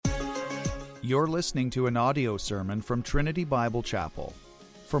You're listening to an audio sermon from Trinity Bible Chapel.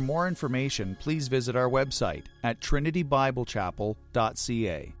 For more information, please visit our website at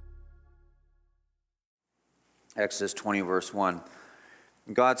trinitybiblechapel.ca. Exodus 20, verse 1.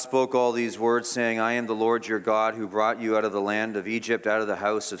 God spoke all these words, saying, I am the Lord your God, who brought you out of the land of Egypt, out of the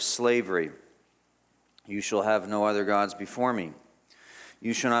house of slavery. You shall have no other gods before me.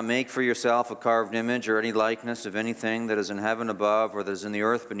 You shall not make for yourself a carved image or any likeness of anything that is in heaven above, or that is in the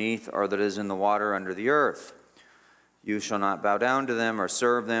earth beneath, or that is in the water under the earth. You shall not bow down to them or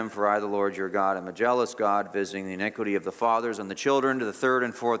serve them, for I, the Lord your God, am a jealous God, visiting the iniquity of the fathers on the children to the third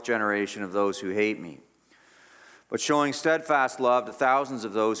and fourth generation of those who hate me, but showing steadfast love to thousands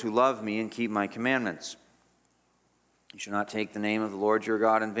of those who love me and keep my commandments. You shall not take the name of the Lord your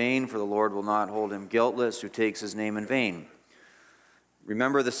God in vain, for the Lord will not hold him guiltless who takes his name in vain.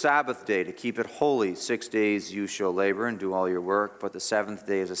 Remember the Sabbath day to keep it holy. 6 days you shall labor and do all your work, but the seventh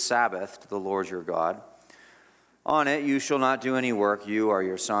day is a Sabbath to the Lord your God. On it you shall not do any work, you or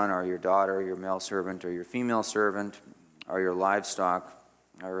your son or your daughter, your male servant or your female servant, or your livestock,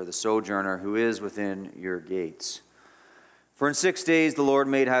 or the sojourner who is within your gates. For in 6 days the Lord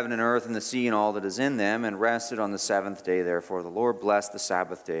made heaven and earth and the sea and all that is in them, and rested on the seventh day. Therefore the Lord blessed the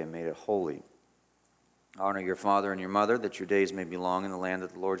Sabbath day and made it holy. Honor your father and your mother, that your days may be long in the land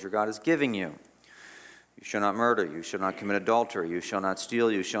that the Lord your God is giving you. You shall not murder, you shall not commit adultery, you shall not steal,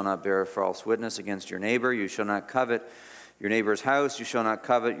 you shall not bear false witness against your neighbor, you shall not covet your neighbor's house, you shall not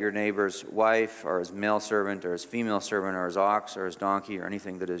covet your neighbor's wife, or his male servant, or his female servant, or his ox, or his donkey, or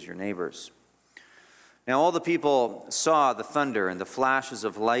anything that is your neighbor's. Now all the people saw the thunder and the flashes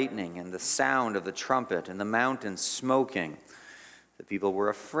of lightning and the sound of the trumpet and the mountain smoking. The people were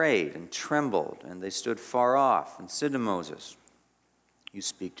afraid and trembled, and they stood far off and said to Moses, You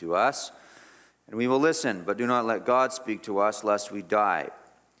speak to us, and we will listen, but do not let God speak to us, lest we die.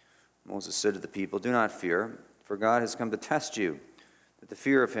 Moses said to the people, Do not fear, for God has come to test you, that the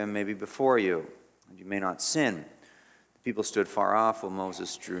fear of him may be before you, and you may not sin. The people stood far off while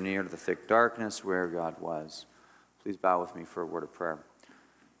Moses drew near to the thick darkness where God was. Please bow with me for a word of prayer.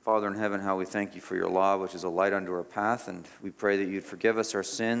 Father in heaven, how we thank you for your law, which is a light unto our path, and we pray that you'd forgive us our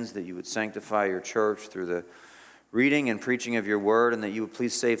sins, that you would sanctify your church through the reading and preaching of your word, and that you would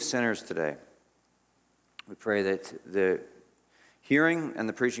please save sinners today. We pray that the hearing and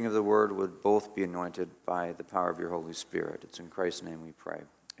the preaching of the word would both be anointed by the power of your Holy Spirit. It's in Christ's name we pray.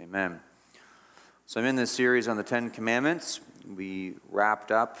 Amen. So I'm in this series on the Ten Commandments. We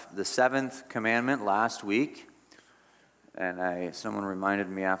wrapped up the seventh commandment last week. And someone reminded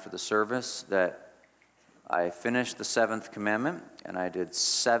me after the service that I finished the seventh commandment, and I did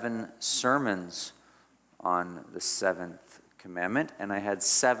 7 sermons on the seventh commandment, and I had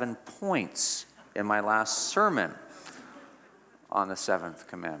 7 points in my last sermon on the seventh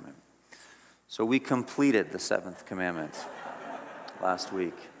commandment. So we completed the seventh commandment last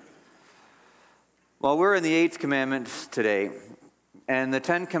week. Well, we're in the 8th commandment today, and the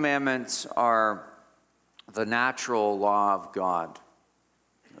 10 commandments are the natural law of God.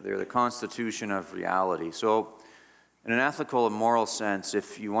 They're the constitution of reality. So, in an ethical and moral sense,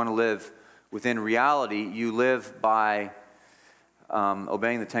 if you want to live within reality, you live by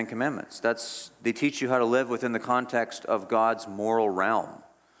obeying the Ten Commandments. They teach you how to live within the context of God's moral realm.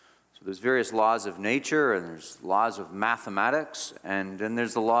 So there's various laws of nature, and there's laws of mathematics, and then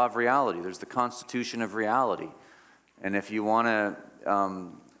there's the law of reality. There's the constitution of reality. And if you want to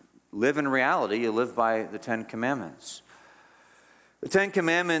live in reality, you live by the Ten Commandments. The Ten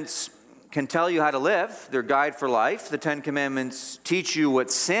Commandments can tell you how to live. They're guide for life. The Ten Commandments teach you what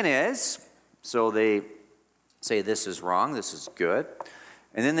sin is. So they say this is wrong, this is good.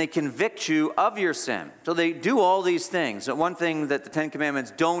 And then they convict you of your sin. So they do all these things. And one thing that the Ten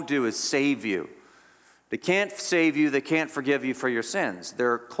Commandments don't do is save you. They can't save you. They can't forgive you for your sins.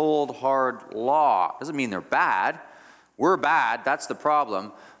 They're cold, hard law. Doesn't mean they're bad. We're bad. That's the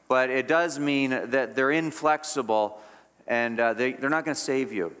problem. But it does mean that they're inflexible, and they're not going to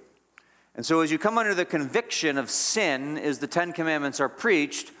save you. And so as you come under the conviction of sin, as the Ten Commandments are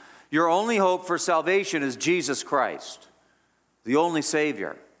preached, your only hope for salvation is Jesus Christ, the only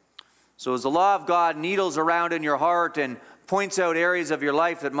Savior. So as the law of God needles around in your heart and points out areas of your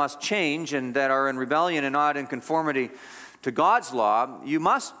life that must change and that are in rebellion and not in conformity to God's law, you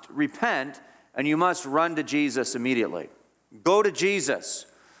must repent and you must run to Jesus immediately. Go to Jesus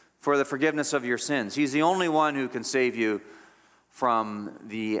for the forgiveness of your sins. He's the only one who can save you from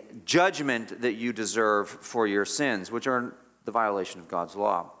the judgment that you deserve for your sins, which are the violation of God's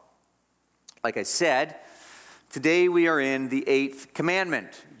law. Like I said, Today we are in the 8th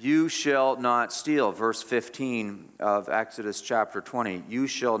commandment. You shall not steal. Verse 15 of Exodus chapter 20. You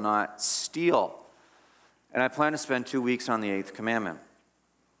shall not steal. And I plan to spend 2 weeks on the 8th commandment.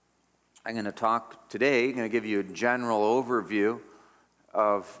 I'm going to talk today, I'm going to give you a general overview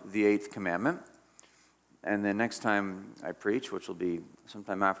of the 8th commandment. And then next time I preach, which will be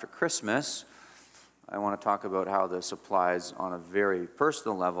sometime after Christmas, I want to talk about how this applies on a very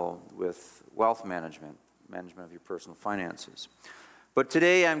personal level with wealth management of your personal finances. But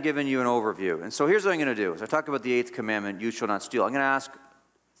today I'm giving you an overview. And so here's what I'm going to do. As I talk about the 8th commandment, you shall not steal, I'm going to ask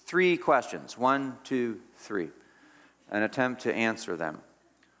 3 questions. 1, 2, 3. And attempt to answer them.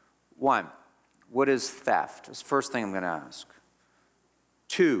 1, what is theft? That's the first thing I'm going to ask.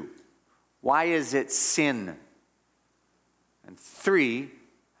 2, why is it sin? And 3,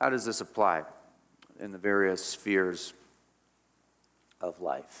 how does this apply in the various spheres of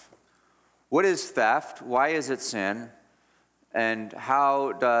life? What is theft? Why is it sin? And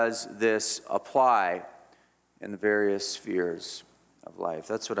how does this apply in the various spheres of life?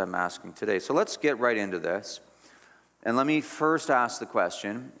 That's what I'm asking today. So let's get right into this. And let me first ask the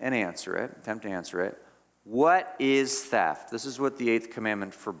question and answer it, attempt to answer it. What is theft? This is what the 8th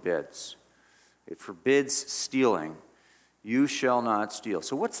commandment forbids. It forbids stealing. You shall not steal.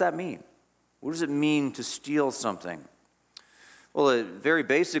 So what's that mean? What does it mean to steal something? Well, very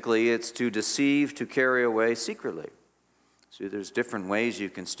basically, it's to deceive, to carry away secretly. So there's different ways you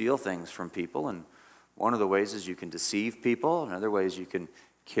can steal things from people, and one of the ways is you can deceive people. Another way is you can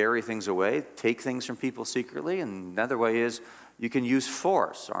carry things away, take things from people secretly, and another way is you can use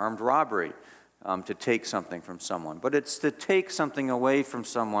force, armed robbery, to take something from someone. But it's to take something away from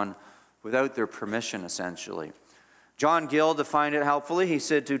someone without their permission, essentially. John Gill defined it helpfully. He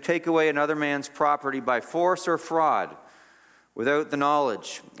said, to take away another man's property by force or fraud, without the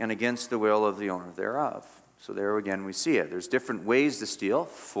knowledge and against the will of the owner thereof. So there again we see it. There's different ways to steal: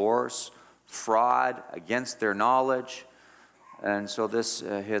 force, fraud, against their knowledge. And so this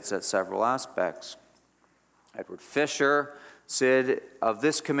hits at several aspects. Edward Fisher said of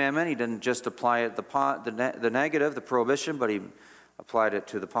this commandment, he didn't just apply it the negative, the prohibition, but he applied it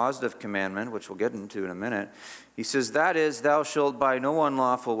to the positive commandment, which we'll get into in a minute. He says, that is, thou shalt by no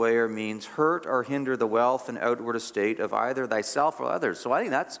unlawful way or means hurt or hinder the wealth and outward estate of either thyself or others. So I think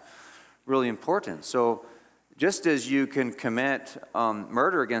that's really important. So just as you can commit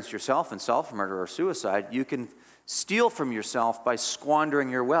murder against yourself and self-murder or suicide, you can steal from yourself by squandering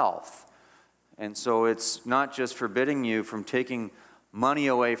your wealth. And so it's not just forbidding you from taking money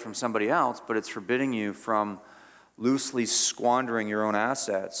away from somebody else, but it's forbidding you from loosely squandering your own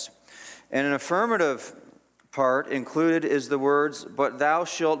assets. And an affirmative part included is the words, but thou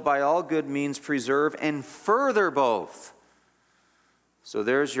shalt by all good means preserve and further both. So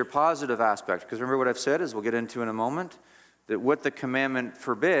there's your positive aspect. Because remember what I've said, as we'll get into in a moment, that what the commandment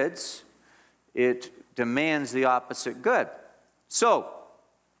forbids, it demands the opposite good. So,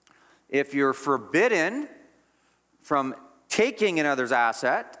 if you're forbidden from taking another's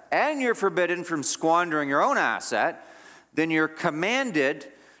asset, and you're forbidden from squandering your own asset, then you're commanded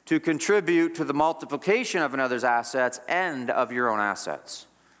to contribute to the multiplication of another's assets and of your own assets.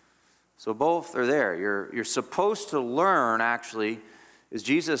 So both are there. You're supposed to learn, actually, as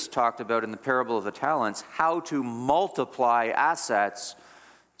Jesus talked about in the parable of the talents, how to multiply assets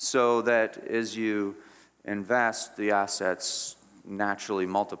so that as you invest, the assets naturally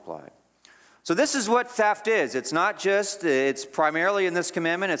multiply. So this is what theft is. It's not just, it's primarily in this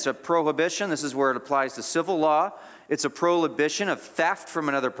commandment, it's a prohibition. This is where it applies to civil law. It's a prohibition of theft from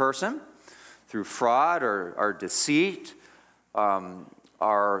another person through fraud or deceit,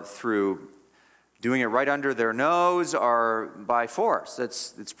 or through doing it right under their nose or by force.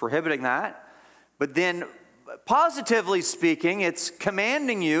 It's prohibiting that. But then, positively speaking, it's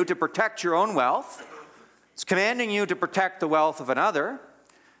commanding you to protect your own wealth. It's commanding you to protect the wealth of another.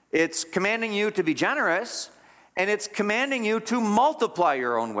 It's commanding you to be generous, and it's commanding you to multiply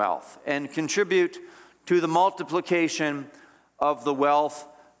your own wealth and contribute to the multiplication of the wealth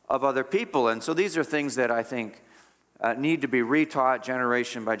of other people. And so these are things that I think need to be retaught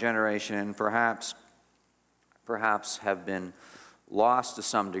generation by generation, and perhaps have been lost to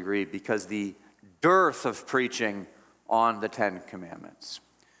some degree because the dearth of preaching on the 10 Commandments.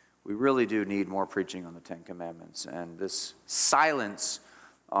 We really do need more preaching on the 10 Commandments, and this silence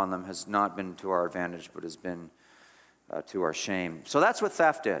on them has not been to our advantage, but has been to our shame. So that's what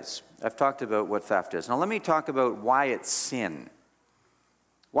theft is. I've talked about what theft is. Now let me talk about why it's sin.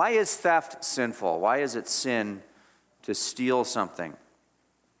 Why is theft sinful? Why is it sin to steal something?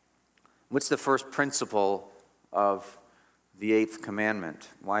 What's the first principle of the 8th commandment?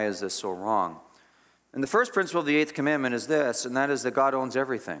 Why is this so wrong? And the first principle of the eighth commandment is this, and that is that God owns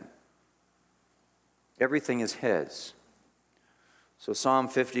everything. Everything is his. So Psalm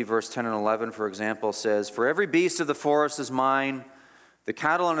 50, verse 10 and 11, for example, says, "For every beast of the forest is mine, the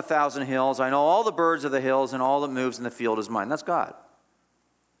cattle on 1,000 hills. I know all the birds of the hills, and all that moves in the field is mine." That's God.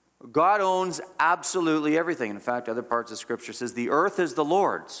 God owns absolutely everything. In fact, other parts of Scripture says, "The earth is the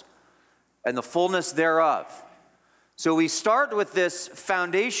Lord's, and the fullness thereof." So we start with this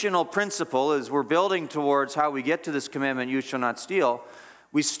foundational principle as we're building towards how we get to this commandment, "You shall not steal."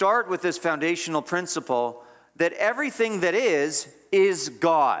 We start with this foundational principle that everything that is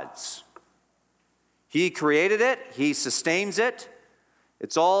God's. He created it. He sustains it.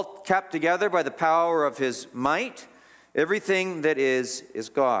 It's all kept together by the power of his might. Everything that is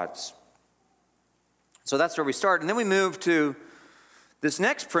God's. So that's where we start. And then we move to this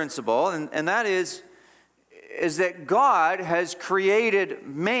next principle, and that is that God has created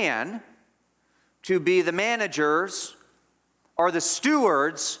man to be the managers or the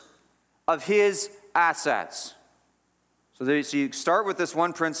stewards of his assets. So you start with this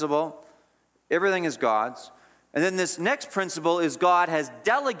one principle, everything is God's. And then this next principle is God has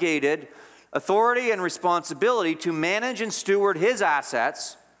delegated authority and responsibility to manage and steward his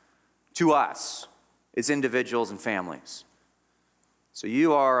assets to us as individuals and families. So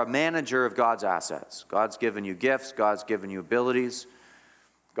you are a manager of God's assets. God's given you gifts, God's given you abilities,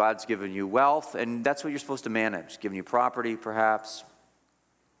 God's given you wealth, and that's what you're supposed to manage. Giving you property, perhaps.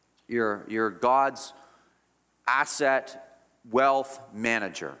 You're God's asset wealth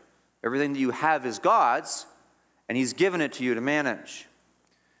manager. Everything that you have is God's, and he's given it to you to manage.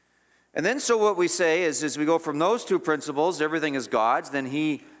 And then so what we say is, as we go from those two principles, everything is God's, then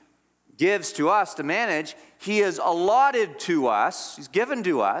he gives to us to manage. He has allotted to us, he's given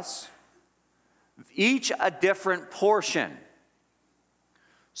to us, each a different portion.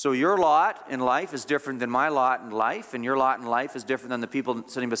 So your lot in life is different than my lot in life, and your lot in life is different than the people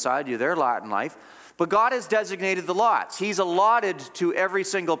sitting beside you, their lot in life. But God has designated the lots. He's allotted to every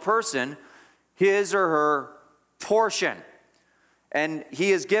single person his or her portion. And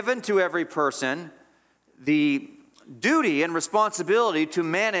he has given to every person the duty and responsibility to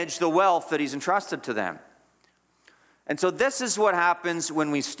manage the wealth that he's entrusted to them. And so this is what happens when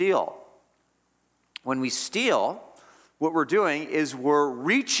we steal. When we steal, what we're doing is we're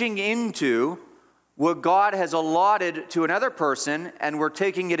reaching into what God has allotted to another person, and we're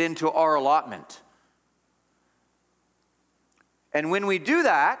taking it into our allotment. And when we do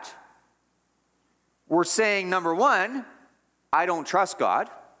that, we're saying, number one, I don't trust God.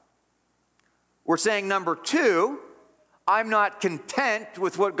 We're saying, number two, I'm not content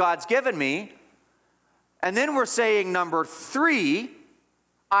with what God's given me. And then we're saying, number three,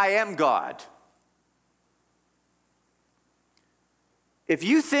 I am God. If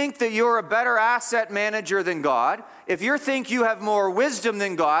you think that you're a better asset manager than God, if you think you have more wisdom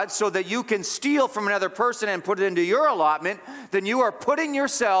than God so that you can steal from another person and put it into your allotment, then you are putting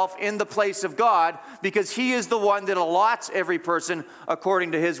yourself in the place of God, because he is the one that allots every person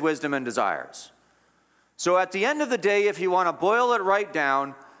according to his wisdom and desires. So at the end of the day, if you want to boil it right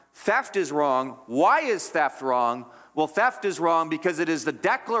down, theft is wrong. Why is theft wrong? Well, theft is wrong because it is the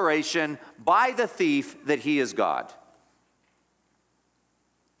declaration by the thief that he is God.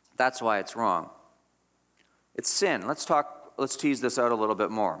 That's why it's wrong. It's sin. Let's tease this out a little bit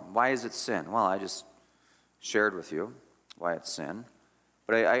more. Why is it sin? Well, I just shared with you why it's sin.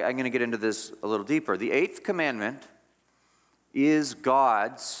 But I'm going to get into this a little deeper. The eighth commandment is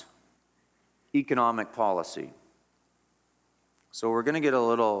God's economic policy. So we're going to get a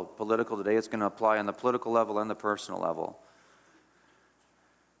little political today. It's going to apply on the political level and the personal level.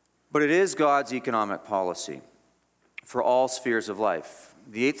 But it is God's economic policy for all spheres of life.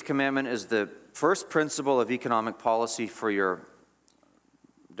 The eighth commandment is the first principle of economic policy for your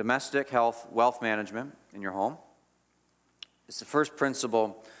domestic wealth management in your home. It's the first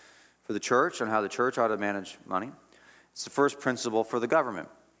principle for the church on how the church ought to manage money. It's the first principle for the government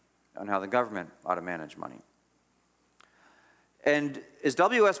on how the government ought to manage money. And as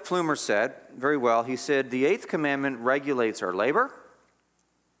W.S. Plumer said very well, he said, the eighth commandment regulates our labor,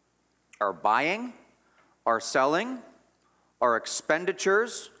 our buying, our selling, our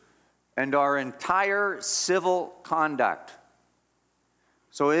expenditures, and our entire civil conduct.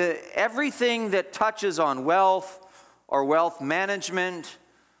 So everything that touches on wealth or wealth management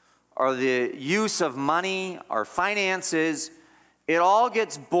or the use of money or finances, it all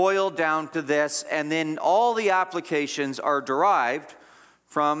gets boiled down to this, and then all the applications are derived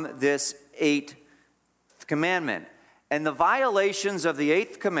from this eighth commandment. And the violations of the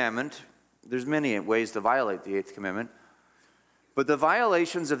eighth commandment, there's many ways to violate the eighth commandment, But the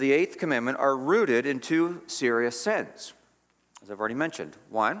violations of the eighth commandment are rooted in two serious sins, as I've already mentioned.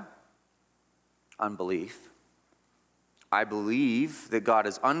 One, unbelief. I believe that God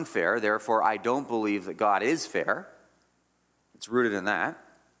is unfair, therefore I don't believe that God is fair. It's rooted in that.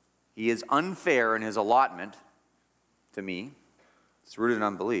 He is unfair in his allotment to me. It's rooted in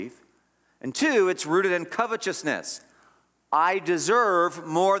unbelief. And two, it's rooted in covetousness. I deserve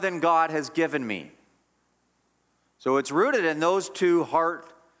more than God has given me. So it's rooted in those two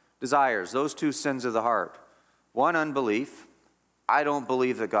heart desires, those two sins of the heart. One, unbelief. I don't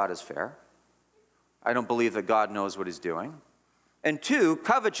believe that God is fair. I don't believe that God knows what he's doing. And two,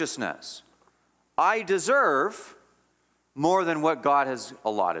 covetousness. I deserve more than what God has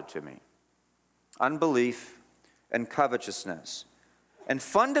allotted to me. Unbelief and covetousness. And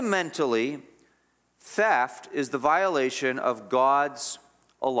fundamentally, theft is the violation of God's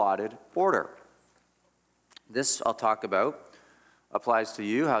allotted order. This, I'll talk about, applies to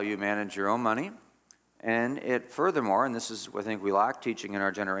you, how you manage your own money. And it furthermore, and this is, I think, we lack teaching in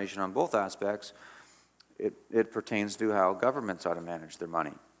our generation on both aspects, it pertains to how governments ought to manage their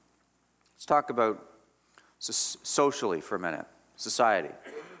money. Let's talk about socially for a minute, society.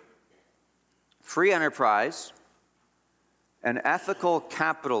 Free enterprise and ethical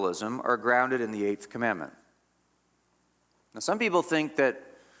capitalism are grounded in the eighth commandment. Now, some people think that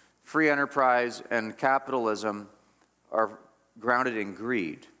free enterprise and capitalism are grounded in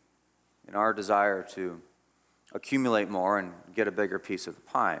greed, in our desire to accumulate more and get a bigger piece of the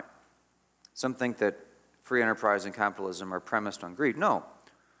pie. Some think that free enterprise and capitalism are premised on greed. No.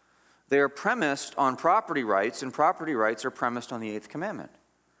 They are premised on property rights, and property rights are premised on the eighth commandment.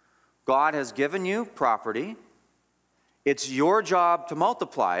 God has given you property. It's your job to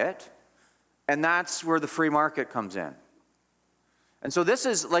multiply it, and that's where the free market comes in. And so this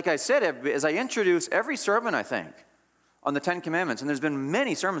is, like I said, as I introduce every sermon, I think, on the Ten Commandments, and there's been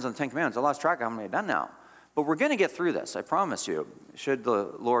many sermons on the Ten Commandments. I lost track of how many I've done now. But we're going to get through this, I promise you, should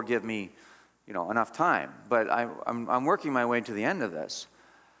the Lord give me, enough time. But I'm working my way to the end of this.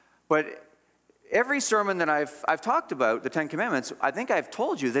 But every sermon that I've talked about, the Ten Commandments, I think I've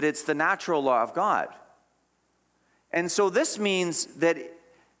told you that it's the natural law of God. And so this means that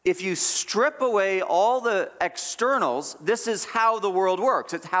if you strip away all the externals, this is how the world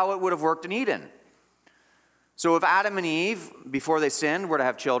works. It's how it would have worked in Eden. So if Adam and Eve, before they sinned, were to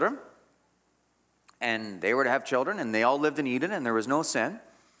have children, and they were to have children, and they all lived in Eden, and there was no sin,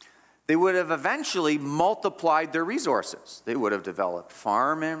 they would have eventually multiplied their resources. They would have developed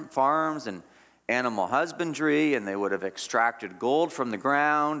farms and animal husbandry, and they would have extracted gold from the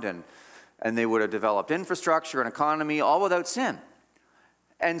ground, and they would have developed infrastructure and economy, all without sin.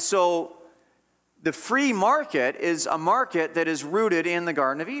 And so the free market is a market that is rooted in the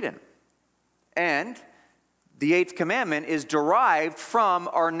Garden of Eden. And the eighth commandment is derived from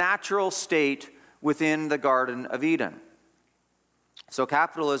our natural state within the Garden of Eden. So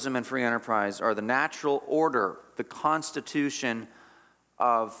capitalism and free enterprise are the natural order, the constitution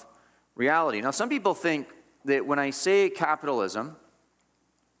of reality. Now, some people think that when I say capitalism,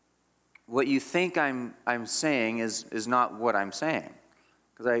 what you think I'm saying is not what I'm saying.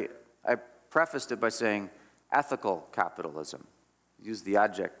 Because I prefaced it by saying ethical capitalism. Use the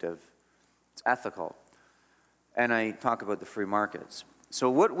adjective. It's ethical. And I talk about the free markets. So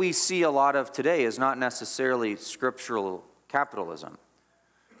what we see a lot of today is not necessarily scriptural capitalism.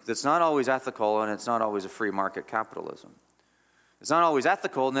 It's not always ethical, and it's not always a free market capitalism. It's not always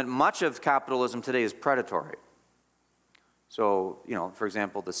ethical, and that much of capitalism today is predatory. So, for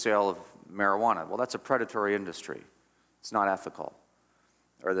example, the sale of marijuana. Well, that's a predatory industry. It's not ethical.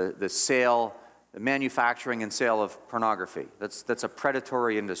 Or the manufacturing and sale of pornography. That's a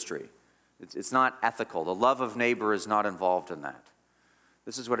predatory industry. It's not ethical. The love of neighbor is not involved in that.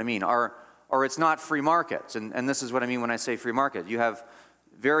 This is what I mean. Or it's not free markets. And this is what I mean when I say free market. You have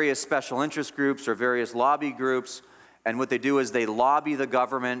various special interest groups or various lobby groups, and what they do is they lobby the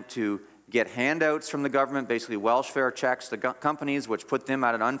government to get handouts from the government, basically welfare checks to companies, which put them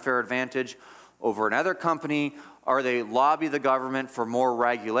at an unfair advantage over another company, or they lobby the government for more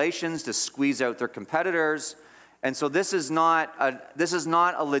regulations to squeeze out their competitors. And so this is not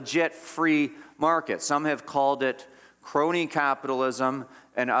a legit free market. Some have called it crony capitalism,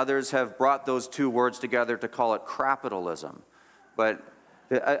 and others have brought those two words together to call it crapitalism. But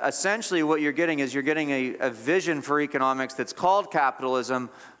essentially what you're getting is a vision for economics that's called capitalism,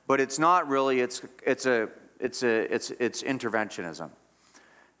 but it's not really. It's interventionism.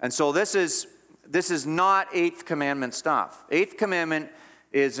 And so this is not Eighth Commandment stuff. Eighth Commandment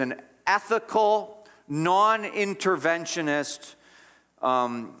is an ethical, non-interventionist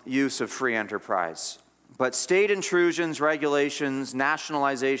use of free enterprise. But state intrusions, regulations,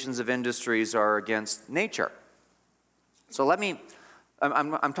 nationalizations of industries are against nature. So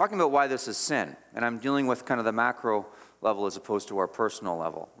I'm talking about why this is sin, and I'm dealing with kind of the macro level as opposed to our personal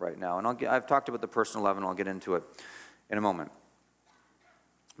level right now. And I've talked about the personal level, and I'll get into it in a moment.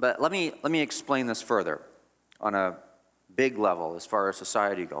 But let me explain this further on a big level as far as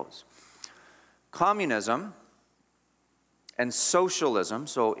society goes. Communism and socialism,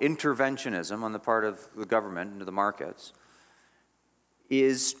 so interventionism on the part of the government into the markets,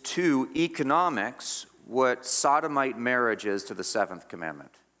 is to economics what sodomite marriage is to the seventh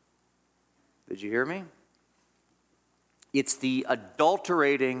commandment. Did you hear me? It's the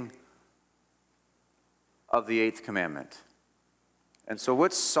adulterating of the eighth commandment. And so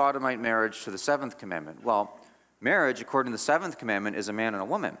what's sodomite marriage to the seventh commandment? Well, marriage, according to the seventh commandment, is a man and a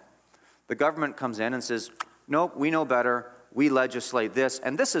woman. The government comes in and says, nope, we know better. We legislate this,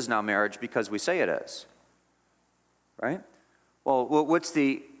 and this is now marriage because we say it is. Right? Well, what's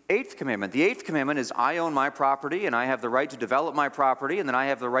the eighth commandment? The eighth commandment is I own my property, and I have the right to develop my property, and then I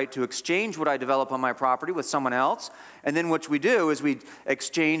have the right to exchange what I develop on my property with someone else. And then what we do is we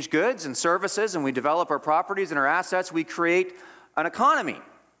exchange goods and services, and we develop our properties and our assets. We create an economy.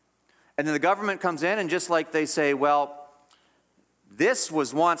 And then the government comes in, and just like they say, well, this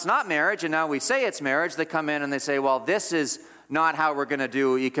was once not marriage, and now we say it's marriage, they come in and they say, well, this is not how we're going to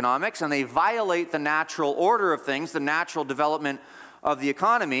do economics, and they violate the natural order of things, the natural development of the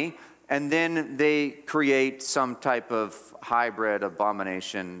economy, and then they create some type of hybrid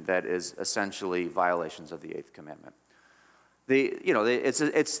abomination that is essentially violations of the eighth commandment.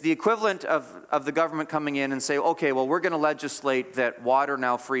 It's the equivalent of the government coming in and say, okay, well, we're going to legislate that water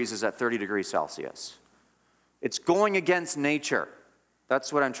now freezes at 30 degrees Celsius. It's going against nature.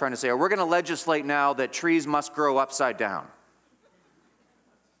 That's what I'm trying to say. Or we're going to legislate now that trees must grow upside down.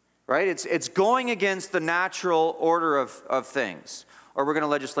 Right? It's going against the natural order of things. Or we're going to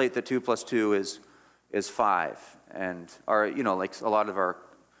legislate that 2 plus 2 is 5. And like a lot of our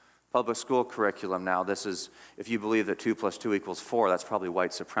public school curriculum now, this is, if you believe that 2 plus 2 equals 4, that's probably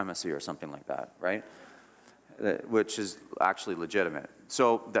white supremacy or something like that, right? Which is actually legitimate.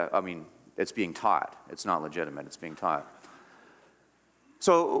 So, it's being taught. It's not legitimate. It's being taught.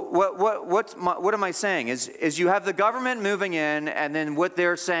 So what am I saying? Is you have the government moving in, and then what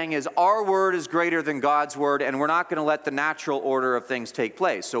they're saying is our word is greater than God's word, and we're not going to let the natural order of things take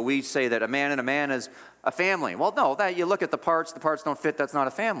place. So we say that a man and a man is a family. Well, no, that you look at the parts don't fit, that's not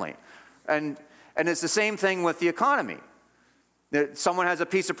a family. And it's the same thing with the economy. Someone has a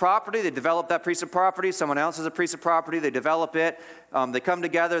piece of property, they develop that piece of property. Someone else has a piece of property, they develop it. They come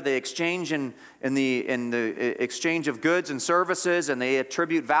together, they exchange in the exchange of goods and services, and they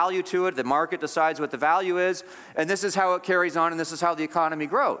attribute value to it. The market decides what the value is, and this is how it carries on, and this is how the economy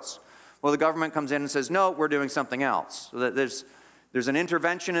grows. Well, the government comes in and says, no, we're doing something else. So that there's an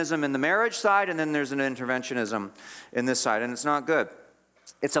interventionism in the marriage side, and then there's an interventionism in this side, and it's not good.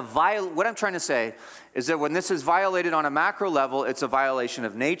 What I'm trying to say is that when this is violated on a macro level, it's a violation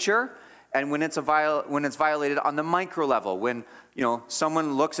of nature, and when it's violated on the micro level, when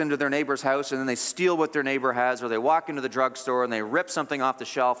someone looks into their neighbor's house and then they steal what their neighbor has, or they walk into the drugstore and they rip something off the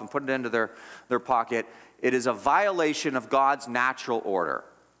shelf and put it into their pocket, it is a violation of God's natural order.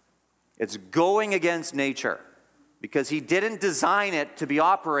 It's going against nature because He didn't design it to be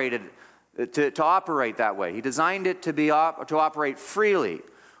operated to operate that way. He designed it to operate freely.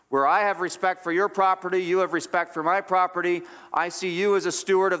 Where I have respect for your property, you have respect for my property. I see you as a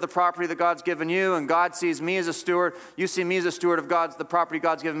steward of the property that God's given you, and God sees me as a steward. You see me as a steward of the property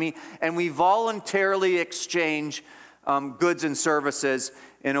God's given me, and we voluntarily exchange goods and services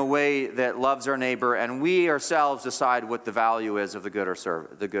in a way that loves our neighbor, and we ourselves decide what the value is of the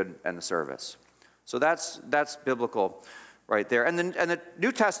good and the service. So that's biblical right there. And the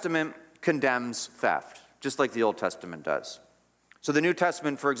New Testament condemns theft, just like the Old Testament does. So the New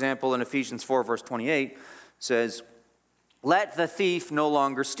Testament, for example, in Ephesians 4, verse 28, says, "Let the thief no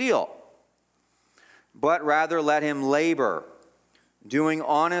longer steal, but rather let him labor, doing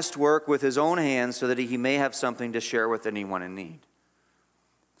honest work with his own hands, so that he may have something to share with anyone in need."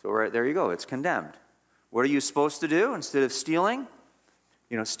 So right there you go, it's condemned. What are you supposed to do instead of stealing?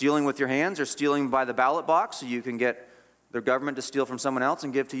 Stealing with your hands or stealing by the ballot box so you can get the government to steal from someone else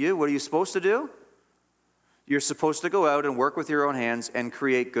and give to you. What are you supposed to do? You're supposed to go out and work with your own hands and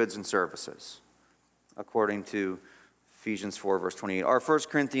create goods and services, according to Ephesians 4, verse 28. Our 1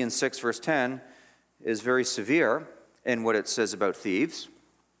 Corinthians 6, verse 10 is very severe in what it says about thieves.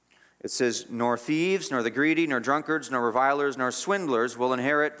 It says, "Nor thieves, nor the greedy, nor drunkards, nor revilers, nor swindlers will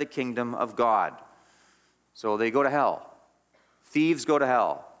inherit the kingdom of God." So they go to hell. Thieves go to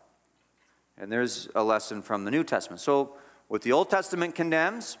hell. And there's a lesson from the New Testament. So what the Old Testament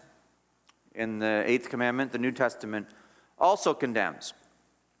condemns in the 8th commandment, the New Testament also condemns.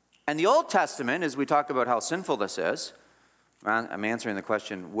 And the Old Testament, as we talk about how sinful this is, I'm answering the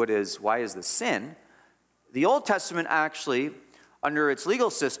question, why is this sin? The Old Testament actually, under its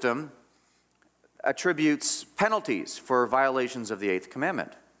legal system, attributes penalties for violations of the 8th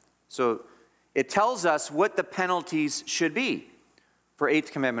commandment. So it tells us what the penalties should be for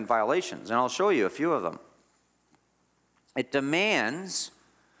 8th commandment violations. And I'll show you a few of them. It demands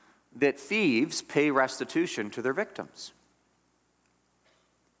that thieves pay restitution to their victims.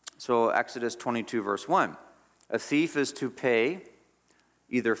 So Exodus 22, verse 1. A thief is to pay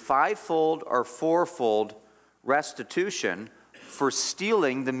either fivefold or fourfold restitution for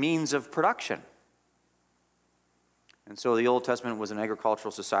stealing the means of production. And so the Old Testament was an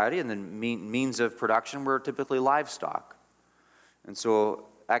agricultural society, and the means of production were typically livestock. And so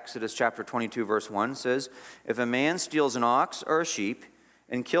Exodus chapter 22, verse 1 says, if a man steals an ox or a sheep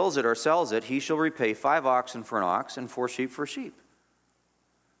and kills it or sells it, he shall repay 5 oxen for an ox and 4 sheep for a sheep.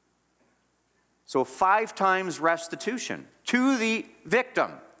 So 5 times restitution to the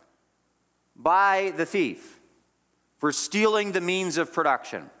victim by the thief for stealing the means of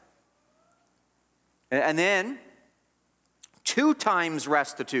production. And then 2 times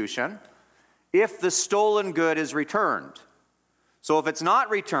restitution if the stolen good is returned. So if it's not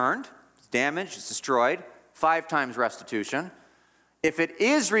returned, it's damaged, it's destroyed, 5 times restitution. If it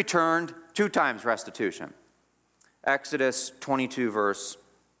is returned, 2 times restitution. Exodus 22, verse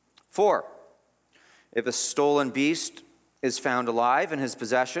 4. If a stolen beast is found alive in his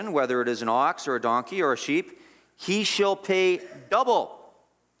possession, whether it is an ox or a donkey or a sheep, he shall pay double,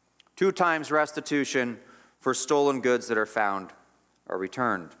 2 times restitution for stolen goods that are found or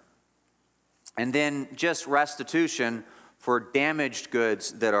returned. And then just restitution for damaged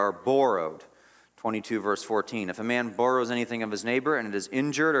goods that are borrowed. 22 verse 14. If a man borrows anything of his neighbor and it is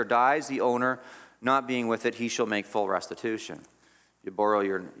injured or dies, the owner not being with it, he shall make full restitution. You borrow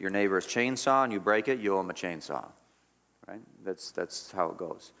your neighbor's chainsaw and you break it, you owe him a chainsaw. Right? That's how it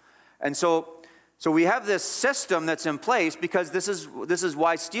goes. And so we have this system that's in place because this is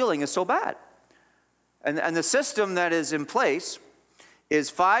why stealing is so bad. And the system that is in place is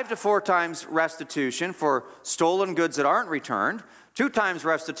 5 to 4 times restitution for stolen goods that aren't returned, 2 times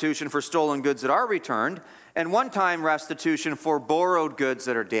restitution for stolen goods that are returned, and 1 time restitution for borrowed goods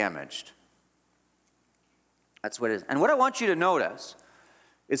that are damaged. That's what it is. And what I want you to notice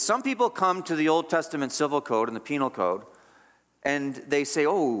is some people come to the Old Testament civil code and the penal code, and they say,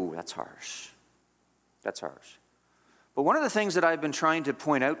 oh, that's harsh. That's harsh. But one of the things that I've been trying to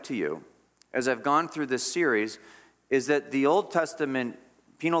point out to you as I've gone through this series is that the Old Testament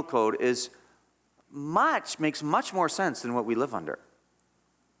penal code makes much more sense than what we live under.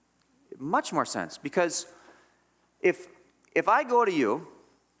 Much more sense. Because if I go to you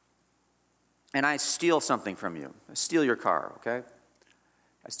and I steal something from you, I steal your car, okay?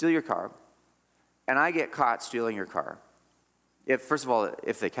 I steal your car, and I get caught stealing your car. First of all,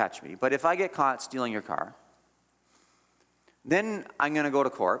 if they catch me. But if I get caught stealing your car, then I'm going to go to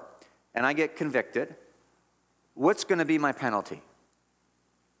court, and I get convicted. What's going to be my penalty?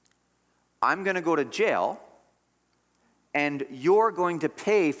 I'm going to go to jail, and you're going to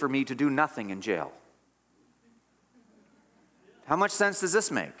pay for me to do nothing in jail. How much sense does this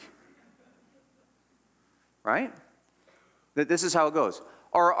make? Right? That this is how it goes.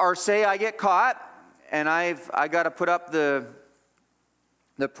 Or say I get caught, and I got to put up the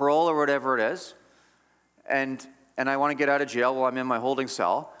parole or whatever it is, and I want to get out of jail while I'm in my holding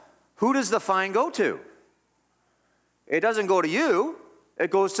cell. Who does the fine go to? It doesn't go to you. It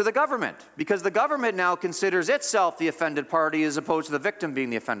goes to the government, because the government now considers itself the offended party as opposed to the victim being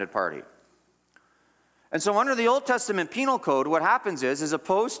the offended party. And so under the Old Testament penal code, what happens is, as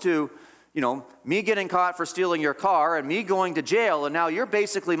opposed to, me getting caught for stealing your car and me going to jail, and now you're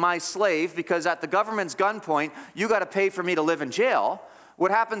basically my slave because at the government's gunpoint, you got to pay for me to live in jail. What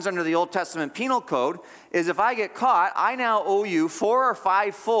happens under the Old Testament penal code is if I get caught, I now owe you 4 or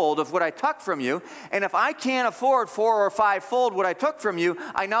 5-fold of what I took from you. And if I can't afford 4 or 5-fold what I took from you,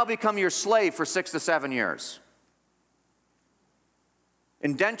 I now become your slave for 6 to 7 years.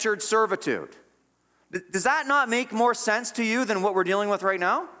 Indentured servitude. Does that not make more sense to you than what we're dealing with right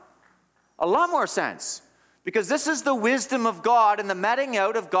now? A lot more sense. Because this is the wisdom of God and the meting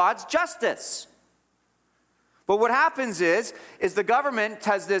out of God's justice. But what happens is the government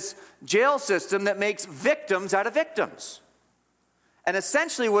has this jail system that makes victims out of victims. And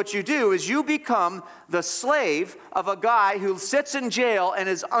essentially what you do is you become the slave of a guy who sits in jail and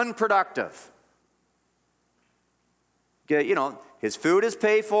is unproductive. His food is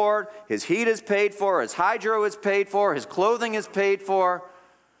paid for, his heat is paid for, his hydro is paid for, his clothing is paid for.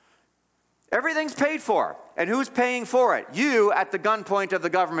 Everything's paid for. And who's paying for it? You at the gunpoint of the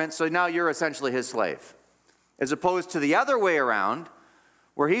government, so now you're essentially his slave. As opposed to the other way around,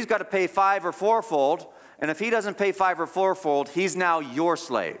 where he's got to pay 5 or 4-fold, and if he doesn't pay 5 or 4-fold, he's now your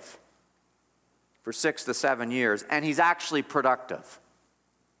slave for 6 to 7 years, and he's actually productive,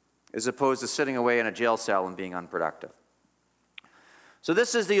 as opposed to sitting away in a jail cell and being unproductive. So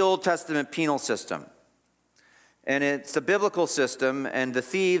this is the Old Testament penal system. And it's a biblical system, and the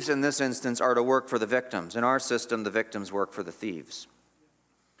thieves in this instance are to work for the victims. In our system, the victims work for the thieves.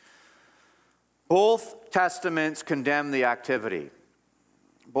 Both testaments condemn the activity.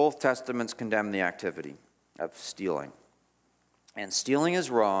 Both testaments condemn the activity of stealing. And stealing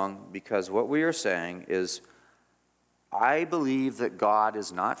is wrong because what we are saying is, I believe that God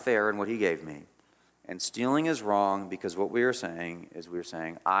is not fair in what he gave me. And stealing is wrong because what we are saying is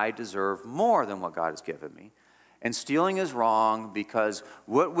I deserve more than what God has given me. And stealing is wrong because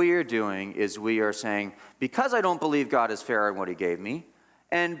what we are doing is we are saying, because I don't believe God is fair in what he gave me,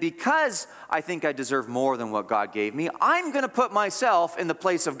 and because I think I deserve more than what God gave me, I'm going to put myself in the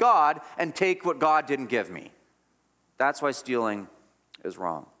place of God and take what God didn't give me. That's why stealing is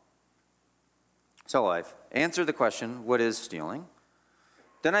wrong. So I've answered the question, what is stealing?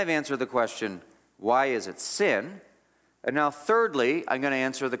 Then I've answered the question, why is it sin? And now thirdly, I'm going to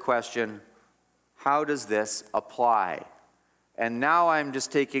answer the question, how does this apply? And now I'm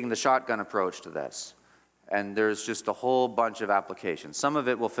just taking the shotgun approach to this. And there's just a whole bunch of applications. Some of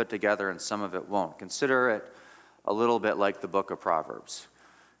it will fit together and some of it won't. Consider it a little bit like the book of Proverbs.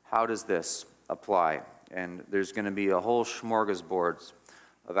 How does this apply? And there's going to be a whole smorgasbord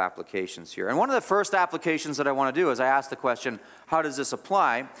of applications here. And one of the first applications that I want to do as I ask the question, how does this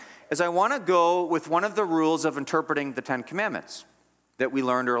apply, is I want to go with one of the rules of interpreting the Ten Commandments that we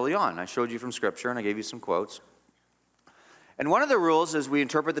learned early on. I showed you from Scripture and I gave you some quotes. And one of the rules as we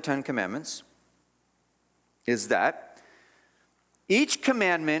interpret the Ten Commandments is that each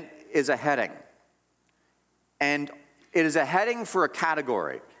commandment is a heading. And it is a heading for a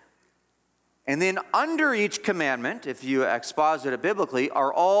category. And then under each commandment, if you exposit it biblically,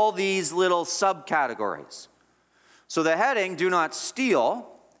 are all these little subcategories. So the heading, do not steal,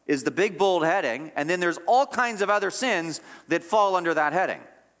 is the big bold heading, and then there's all kinds of other sins that fall under that heading.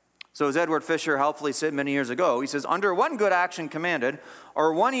 So as Edward Fisher helpfully said many years ago, he says, under one good action commanded,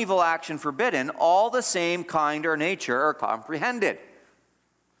 or one evil action forbidden, all the same kind or nature are comprehended.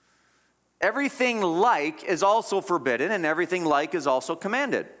 Everything like is also forbidden, and everything like is also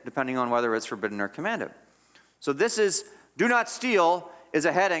commanded, depending on whether it's forbidden or commanded. So this is, do not steal, is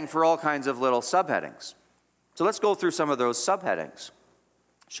a heading for all kinds of little subheadings. So let's go through some of those subheadings.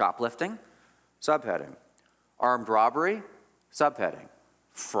 Shoplifting, subheading. Armed robbery, subheading.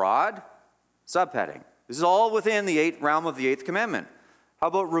 Fraud, subheading. This is all within the realm of the Eighth Commandment. How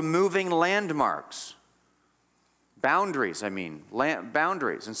about removing landmarks? Boundaries.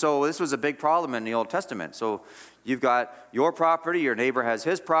 And so this was a big problem in the Old Testament. So you've got your property, your neighbor has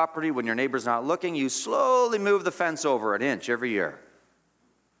his property. When your neighbor's not looking, you slowly move the fence over an inch every year.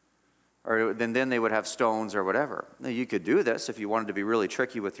 Or then they would have stones or whatever. Now, you could do this if you wanted to be really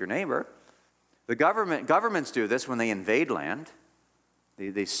tricky with your neighbor. The governments do this when they invade land.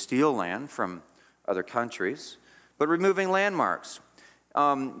 They steal land from other countries. But removing landmarks.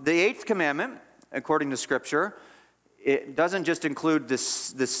 The Eighth Commandment, according to Scripture, it doesn't just include the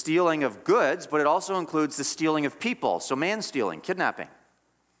stealing of goods, but it also includes the stealing of people. So man-stealing, kidnapping,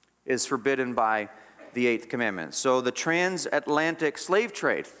 is forbidden by the Eighth Commandment. So the transatlantic slave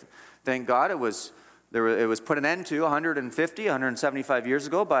trade, thank God it was put an end to 175 years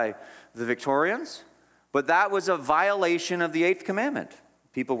ago by the Victorians. But that was a violation of the Eighth Commandment.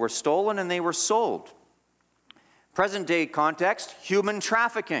 People were stolen and they were sold. Present day context, human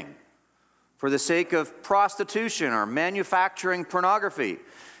trafficking for the sake of prostitution or manufacturing pornography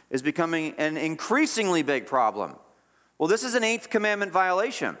is becoming an increasingly big problem. Well, this is an Eighth Commandment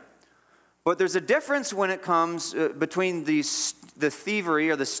violation. But there's a difference when it comes between the thievery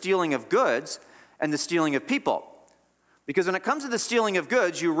or the stealing of goods and the stealing of people. Because when it comes to the stealing of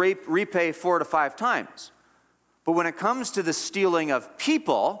goods, you repay 4 to 5 times. But when it comes to the stealing of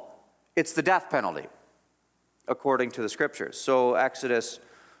people, it's the death penalty, according to the Scriptures. So Exodus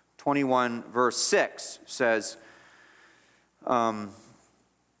 21 verse 6 says, 21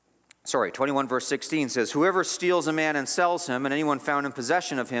 verse 16 says, whoever steals a man and sells him, and anyone found in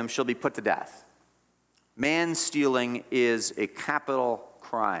possession of him shall be put to death. Man stealing is a capital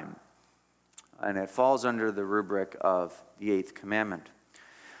crime, and it falls under the rubric of the Eighth Commandment.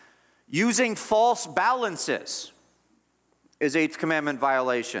 Using false balances. is eighth commandment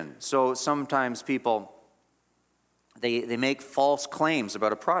violation. So sometimes people, they make false claims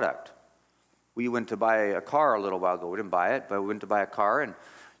about a product. We went to buy a car a little while ago. We didn't buy it, but we went to buy a car, and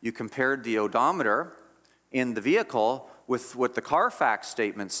you compared the odometer in the vehicle with what the Carfax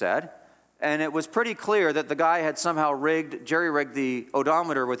statement said, and it was pretty clear that the guy had somehow jerry-rigged the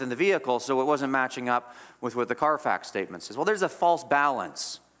odometer within the vehicle so it wasn't matching up with what the Carfax statement says. Well, there's a false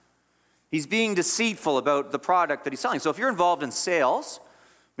balance. He's being deceitful about the product that he's selling. So if you're involved in sales,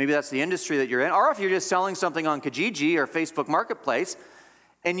 maybe that's the industry that you're in, or if you're just selling something on Kijiji or Facebook Marketplace,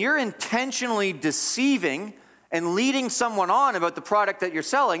 and you're intentionally deceiving and leading someone on about the product that you're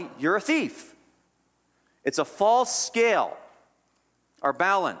selling, you're a thief. It's a false scale or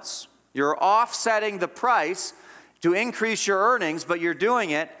balance. You're offsetting the price to increase your earnings, but you're doing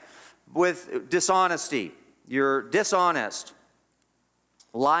it with dishonesty. You're dishonest,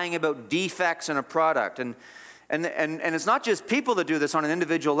 lying about defects in a product. And it's not just people that do this on an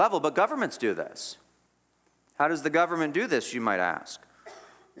individual level, but governments do this. How does the government do this, you might ask?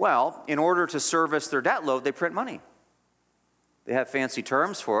 Well, in order to service their debt load, they print money. They have fancy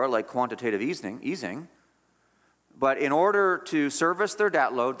terms for it, like quantitative easing. But in order to service their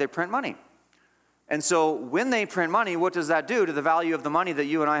debt load, they print money. And so when they print money, what does that do to the value of the money that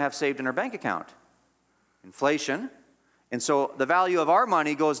you and I have saved in our bank account? Inflation. And so the value of our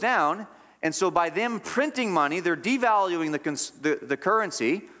money goes down. And so by them printing money, they're devaluing the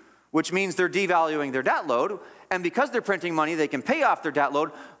currency, which means they're devaluing their debt load. And because they're printing money, they can pay off their debt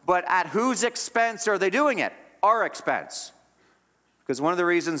load. But at whose expense are they doing it? Our expense. Because one of the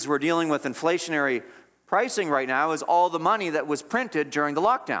reasons we're dealing with inflationary pricing right now is all the money that was printed during the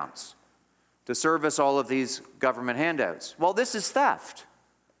lockdowns to service all of these government handouts. Well, this is theft.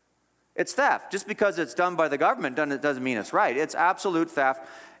 It's theft. Just because it's done by the government doesn't mean it's right. It's absolute theft.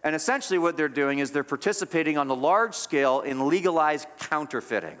 And essentially what they're doing is they're participating on the large scale in legalized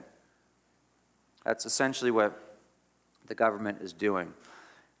counterfeiting. That's essentially what the government is doing.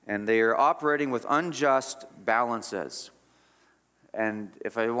 And they are operating with unjust balances. And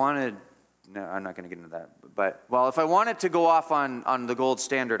if I wanted, no, I'm not going to get into that. But, well, if I wanted to go off on the gold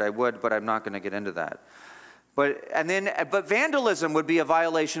standard, I would, but I'm not going to get into that. But vandalism would be a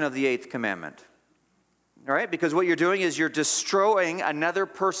violation of the eighth commandment. All right? Because what you're doing is you're destroying another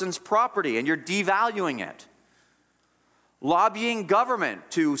person's property and you're devaluing it. Lobbying government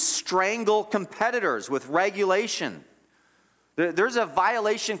to strangle competitors with regulation. There's a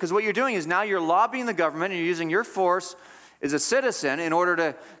violation because what you're doing is now you're lobbying the government and you're using your force as a citizen in order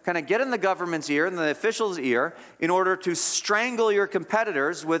to kind of get in the government's ear and the official's ear in order to strangle your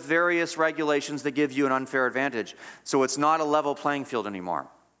competitors with various regulations that give you an unfair advantage. So it's not a level playing field anymore.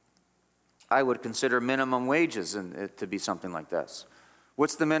 I would consider minimum wages to be something like this.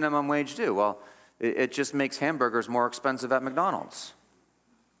 What's the minimum wage do? Well, it just makes hamburgers more expensive at McDonald's.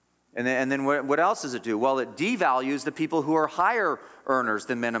 And then what else does it do? Well, it devalues the people who are higher earners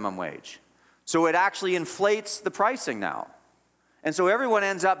than minimum wage. So it actually inflates the pricing now. And so everyone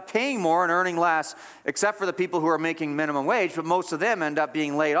ends up paying more and earning less, except for the people who are making minimum wage, but most of them end up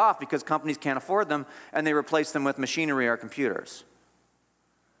being laid off because companies can't afford them, and they replace them with machinery or computers.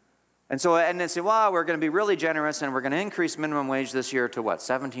 And they say, well, we're going to be really generous, and we're going to increase minimum wage this year to what,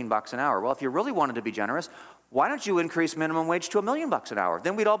 $17 an hour? Well, if you really wanted to be generous, why don't you increase minimum wage to $1 million an hour?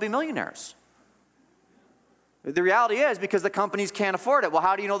 Then we'd all be millionaires. The reality is because the companies can't afford it. Well,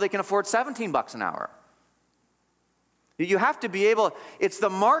 how do you know they can afford $17 an hour? You have to be able, it's the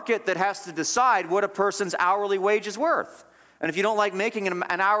market that has to decide what a person's hourly wage is worth. And if you don't like making an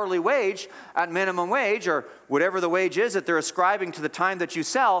hourly wage at minimum wage or whatever the wage is that they're ascribing to the time that you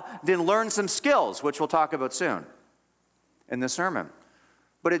sell, then learn some skills, which we'll talk about soon in this sermon.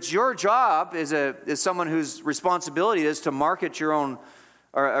 But it's your job as someone whose responsibility is to market your own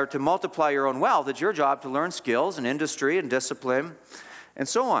or to multiply your own wealth. It's your job to learn skills and industry and discipline and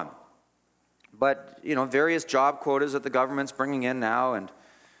so on. But, various job quotas that the government's bringing in now and,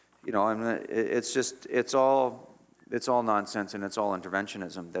 it's all nonsense and it's all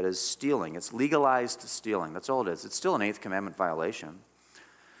interventionism that is stealing. It's legalized stealing. That's all it is. It's still an eighth commandment violation.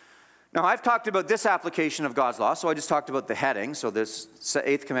 Now, I've talked about this application of God's law, so I just talked about the heading. So this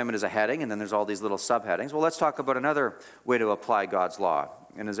eighth commandment is a heading, and then there's all these little subheadings. Well, let's talk about another way to apply God's law.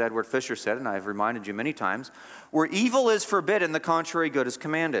 And as Edward Fisher said, and I've reminded you many times, where evil is forbidden, the contrary good is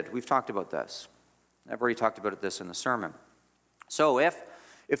commanded. We've talked about this. I've already talked about this in the sermon. So if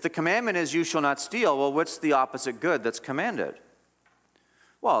the commandment is you shall not steal, well, what's the opposite good that's commanded?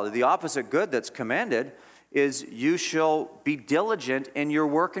 Well, the opposite good that's commanded is you shall be diligent in your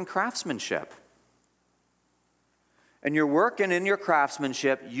work and craftsmanship. In your work and in your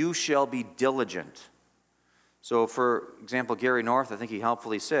craftsmanship, you shall be diligent. So, for example, Gary North, I think he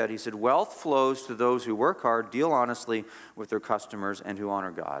helpfully said, he said, wealth flows to those who work hard, deal honestly with their customers, and who honor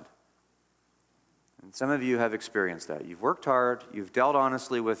God. And some of you have experienced that. You've worked hard, you've dealt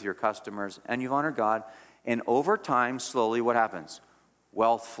honestly with your customers, and you've honored God. And over time, slowly, what happens?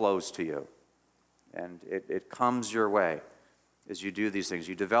 Wealth flows to you. And it comes your way as you do these things.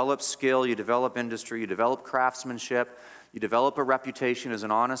 You develop skill, you develop industry, you develop craftsmanship, you develop a reputation as an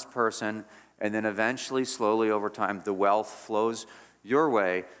honest person, and then eventually, slowly over time, the wealth flows your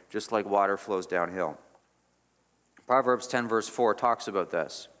way, just like water flows downhill. Proverbs 10 verse 4 talks about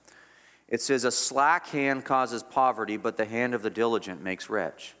this. It says, a slack hand causes poverty, but the hand of the diligent makes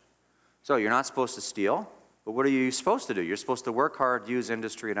rich. So you're not supposed to steal, but what are you supposed to do? You're supposed to work hard, use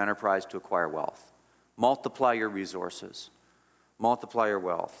industry and enterprise to acquire wealth. Multiply your resources. Multiply your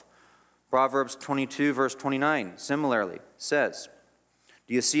wealth. Proverbs 22 verse 29 similarly says,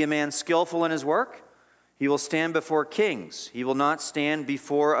 do you see a man skillful in his work? He will stand before kings. He will not stand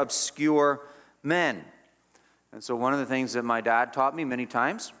before obscure men. And so one of the things that my dad taught me many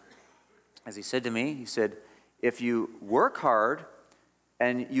times, as he said to me, he said, if you work hard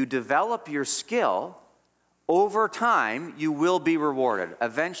and you develop your skill, over time you will be rewarded.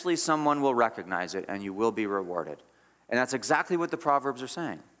 Eventually someone will recognize it and you will be rewarded. And that's exactly what the Proverbs are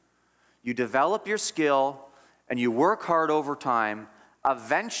saying. You develop your skill and you work hard over time,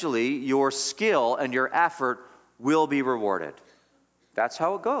 eventually your skill and your effort will be rewarded. That's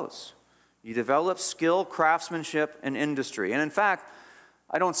how it goes. You develop skill, craftsmanship, and industry. And in fact,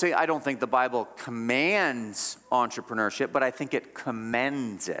 I don't think the Bible commands entrepreneurship, but I think it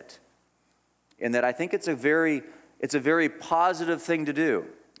commends it. In that I think it's a very positive thing to do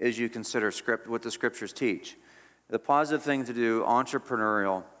as you consider what the Scriptures teach. The positive thing to do,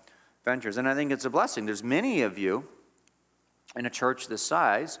 entrepreneurial ventures. And I think it's a blessing. There's many of you in a church this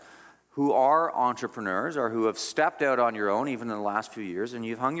size who are entrepreneurs or who have stepped out on your own even in the last few years, and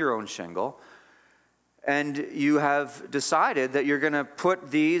you've hung your own shingle, and you have decided that you're going to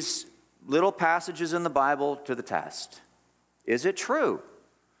put these little passages in the Bible to the test. Is it true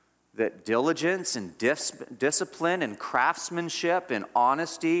that diligence and discipline and craftsmanship and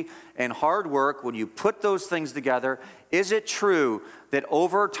honesty and hard work, when you put those things together, is it true that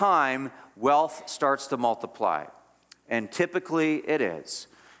over time wealth starts to multiply? And typically it is.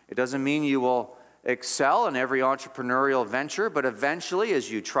 It doesn't mean you will excel in every entrepreneurial venture, but eventually as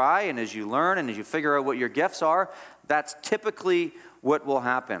you try and as you learn and as you figure out what your gifts are, that's typically what will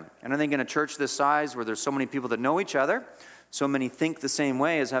happen. And I think in a church this size where there's so many people that know each other, so many think the same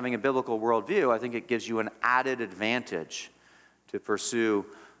way as having a biblical worldview, I think it gives you an added advantage to pursue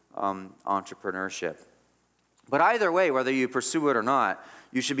entrepreneurship. But either way, whether you pursue it or not,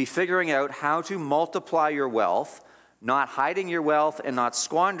 you should be figuring out how to multiply your wealth, not hiding your wealth and not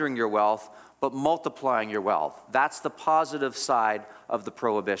squandering your wealth, but multiplying your wealth. That's the positive side of the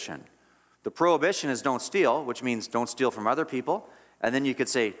prohibition. The prohibition is don't steal, which means don't steal from other people. And then you could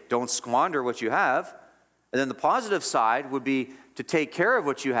say don't squander what you have. And then the positive side would be to take care of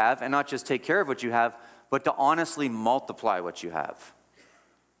what you have, and not just take care of what you have, but to honestly multiply what you have.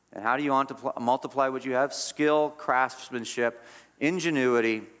 And how do you multiply what you have? Skill, craftsmanship,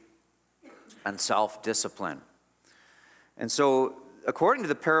 ingenuity, and self-discipline. And so, according to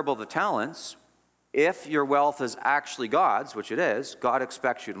the parable of the talents, if your wealth is actually God's, which it is, God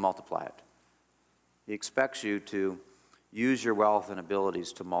expects you to multiply it. He expects you to use your wealth and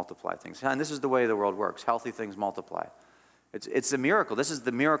abilities to multiply things. And this is the way the world works. Healthy things multiply. It's a miracle. This is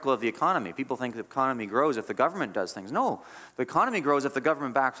the miracle of the economy. People think the economy grows if the government does things. No, the economy grows if the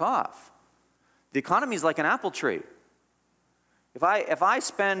government backs off. The economy is like an apple tree. If I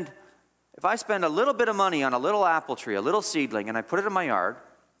spend a little bit of money on a little apple tree, a little seedling, and I put it in my yard,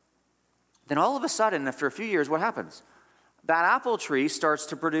 then all of a sudden, after a few years, what happens? That apple tree starts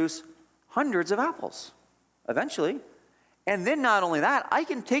to produce hundreds of apples, eventually. And then not only that, I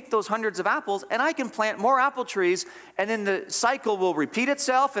can take those hundreds of apples and I can plant more apple trees, and then the cycle will repeat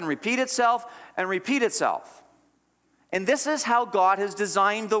itself and repeat itself and repeat itself. And this is how God has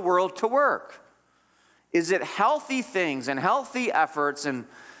designed the world to work. Is that healthy things and healthy efforts and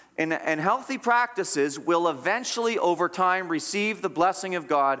healthy practices will eventually, over time, receive the blessing of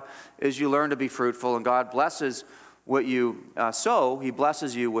God as you learn to be fruitful. And God blesses what you sow. He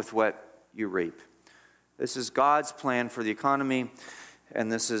blesses you with what you reap. This is God's plan for the economy,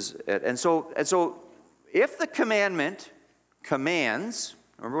 and this is it. And so if the commandment commands,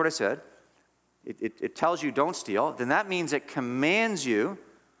 remember what I said, it tells you don't steal, then that means it commands you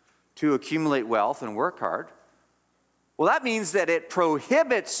to accumulate wealth and work hard. Well, that means that it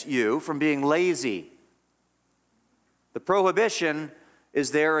prohibits you from being lazy. The prohibition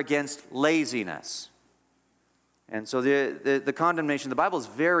is there against laziness. And so the condemnation, the Bible is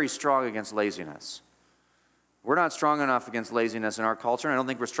very strong against laziness. We're not strong enough against laziness in our culture, and I don't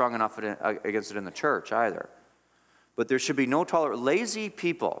think we're strong enough against it in the church either. But there should be no tolerance. Lazy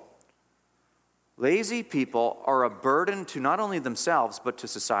people are a burden to not only themselves, but to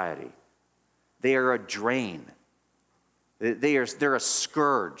society. They are a drain. They're a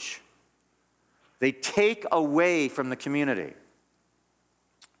scourge. They take away from the community.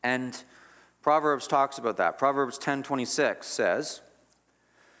 And Proverbs talks about that. Proverbs 10:26 says,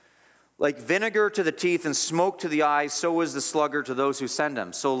 like vinegar to the teeth and smoke to the eyes, so is the sluggard to those who send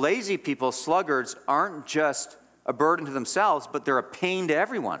him. So lazy people, sluggards, aren't just a burden to themselves, but they're a pain to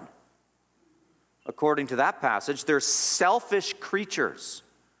everyone. According to that passage, they're selfish creatures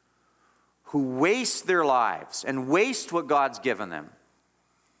who waste their lives and waste what God's given them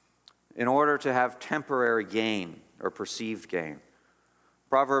in order to have temporary gain or perceived gain.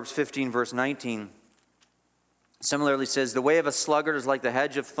 Proverbs 15, verse 19, similarly says, the way of a sluggard is like the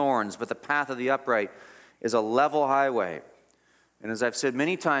hedge of thorns, but the path of the upright is a level highway. And as I've said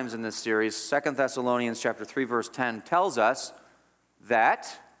many times in this series, 2 Thessalonians chapter 3, verse 10 tells us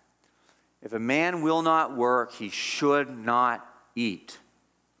that if a man will not work, he should not eat.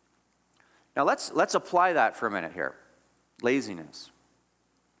 Now let's apply that for a minute here. Laziness.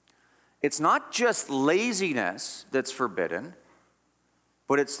 It's not just laziness that's forbidden,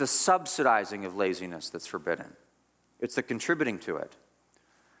 but it's the subsidizing of laziness that's forbidden. It's the contributing to it.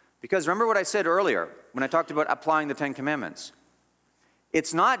 Because remember what I said earlier when I talked about applying the Ten Commandments.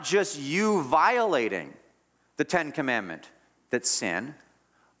 It's not just you violating the Ten Commandment that's sin,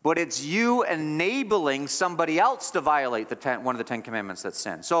 but it's you enabling somebody else to violate one of the Ten Commandments that's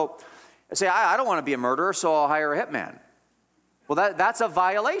sin. So I say, I don't want to be a murderer, so I'll hire a hitman. Well, that's a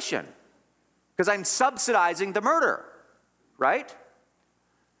violation because I'm subsidizing the murder, right?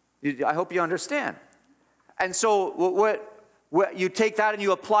 I hope you understand. And so what you take that and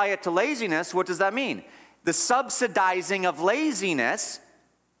you apply it to laziness, what does that mean? The subsidizing of laziness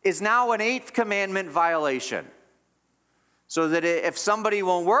is now an Eighth Commandment violation. So that if somebody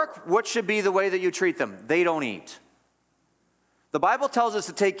won't work, what should be the way that you treat them? They don't eat. The Bible tells us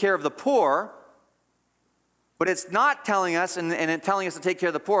to take care of the poor, but it's not telling us, and it's telling us to take care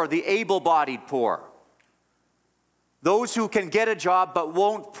of the poor, the able-bodied poor. Those who can get a job but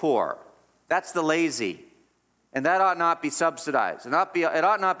won't poor. That's the lazy. And that ought not be subsidized. It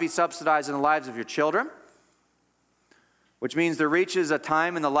ought not be subsidized in the lives of your children, which means there reaches a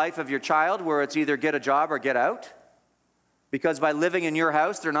time in the life of your child where it's either get a job or get out. Because by living in your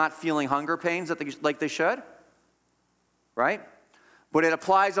house, they're not feeling hunger pains like they should. Right? But it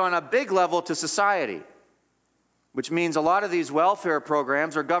applies on a big level to society, which means a lot of these welfare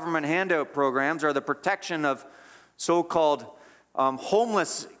programs or government handout programs are the protection of so-called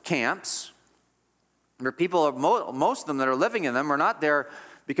homeless camps, where people, most of them that are living in them are not there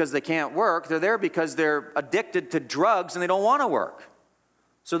because they can't work. They're there because they're addicted to drugs and they don't want to work.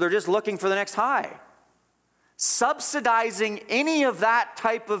 So they're just looking for the next high. Subsidizing any of that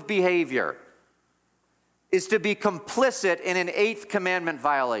type of behavior is to be complicit in an Eighth Commandment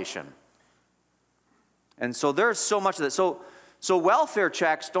violation. And so there's so much of this. So welfare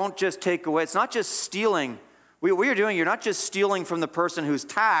checks don't just take away, it's not just stealing. What you're doing, you're not just stealing from the person who's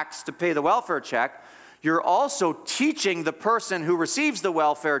taxed to pay the welfare check, you're also teaching the person who receives the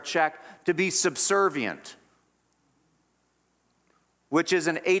welfare check to be subservient, which is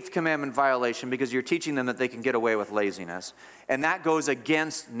an Eighth Commandment violation because you're teaching them that they can get away with laziness. And that goes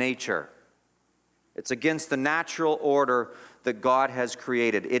against nature. It's against the natural order that God has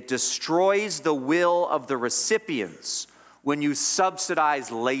created. It destroys the will of the recipients when you subsidize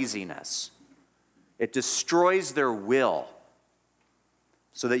laziness. It destroys their will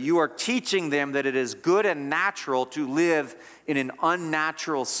so that you are teaching them that it is good and natural to live in an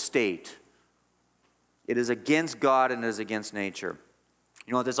unnatural state. It is against God and it is against nature.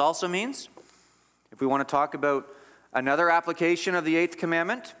 You know what this also means? If we want to talk about another application of the Eighth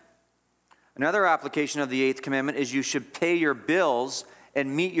Commandment, another application of the Eighth Commandment is you should pay your bills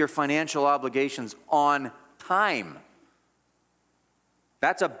and meet your financial obligations on time.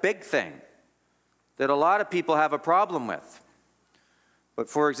 That's a big thing that a lot of people have a problem with. But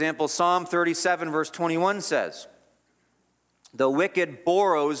for example, Psalm 37 verse 21 says, "The wicked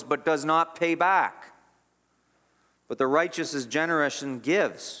borrows but does not pay back, but the righteous is generous and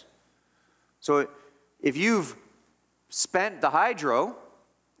gives." So if you've spent the hydro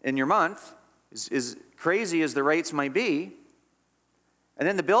in your month, as crazy as the rates might be, and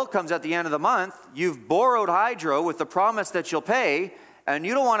then the bill comes at the end of the month, you've borrowed hydro with the promise that you'll pay, and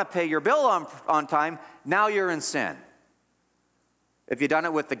you don't want to pay your bill on time, now you're in sin. If you've done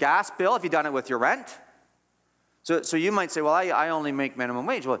it with the gas bill, if you've done it with your rent, So you might say, well, I only make minimum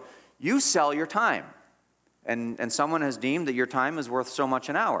wage. Well, you sell your time. And someone has deemed that your time is worth so much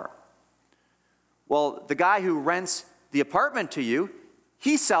an hour. Well, the guy who rents the apartment to you,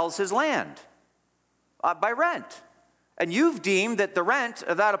 he sells his land by rent. And you've deemed that the rent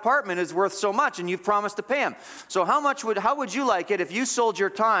of that apartment is worth so much, and you've promised to pay him. So how would you like it if you sold your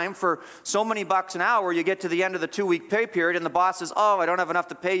time for so many bucks an hour, you get to the end of the 2-week pay period, and the boss says, oh, I don't have enough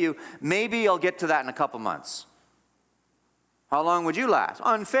to pay you. Maybe I'll get to that in a couple months. How long would you last?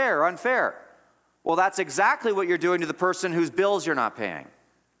 Unfair. Well, that's exactly what you're doing to the person whose bills you're not paying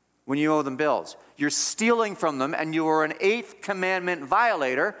when you owe them bills. You're stealing from them, and you are an 8th commandment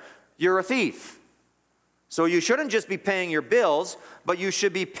violator. You're a thief. So you shouldn't just be paying your bills, but you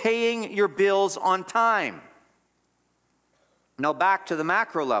should be paying your bills on time. Now back to the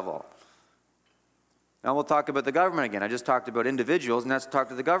macro level. Now we'll talk about the government again. I just talked about individuals, and let's talk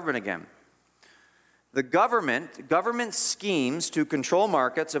to the government again. The government schemes to control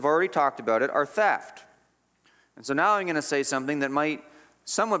markets, I've already talked about it, are theft. And so now I'm going to say something that might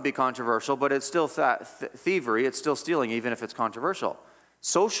somewhat be controversial, but it's still thievery, it's still stealing, even if it's controversial.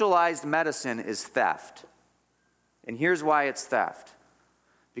 Socialized medicine is theft. And here's why it's theft.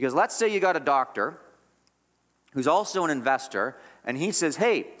 Because let's say you got a doctor who's also an investor, and he says,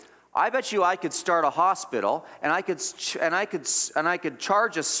 hey, I bet you I could start a hospital, and I could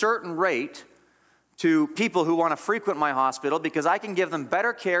charge a certain rate to people who want to frequent my hospital because I can give them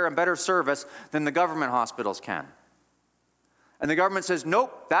better care and better service than the government hospitals can. And the government says,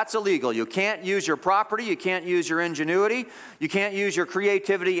 nope, that's illegal. You can't use your property, you can't use your ingenuity, you can't use your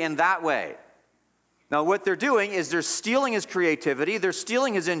creativity in that way. Now what they're doing is they're stealing his creativity, they're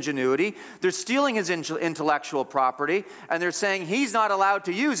stealing his ingenuity, they're stealing his intellectual property, and they're saying he's not allowed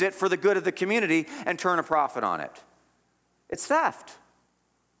to use it for the good of the community and turn a profit on it. It's theft.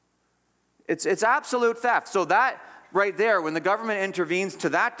 It's absolute theft. So that right there, when the government intervenes to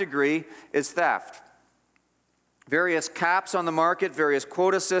that degree, is theft. Various caps on the market, various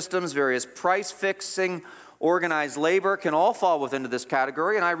quota systems, various price fixing, organized labor can all fall within this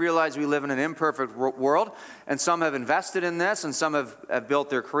category. And I realize we live in an imperfect world, and some have invested in this, and some have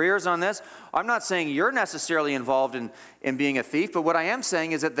built their careers on this. I'm not saying you're necessarily involved in being a thief, but what I am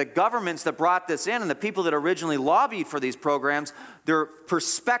saying is that the governments that brought this in and the people that originally lobbied for these programs, their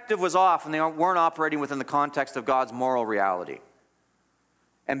perspective was off, and they weren't operating within the context of God's moral reality.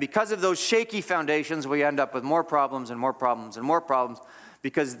 And because of those shaky foundations, we end up with more problems and more problems and more problems,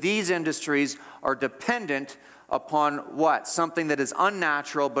 because these industries are dependent upon what? Something that is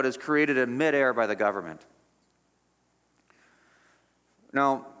unnatural but is created in midair by the government.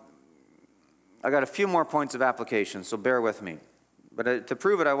 Now, I got a few more points of application, so bear with me. But to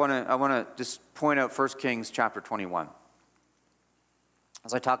prove it, I want to just point out 1 Kings chapter 21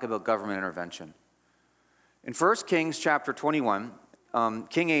 as I talk about government intervention. In 1 Kings chapter 21,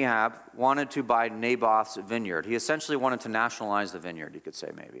 King Ahab wanted to buy Naboth's vineyard. He essentially wanted to nationalize the vineyard, you could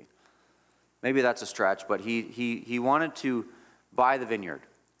say maybe. Maybe that's a stretch, but he wanted to buy the vineyard.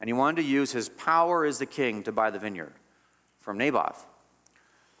 And he wanted to use his power as the king to buy the vineyard from Naboth.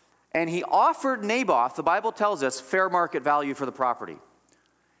 And he offered Naboth, the Bible tells us, fair market value for the property.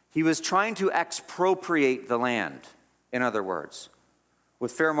 He was trying to expropriate the land, in other words,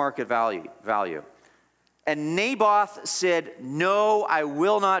 with fair market value. And Naboth said, no, I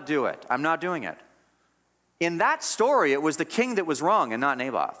will not do it. I'm not doing it. In that story, it was the king that was wrong and not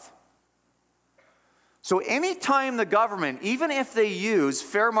Naboth. So anytime the government, even if they use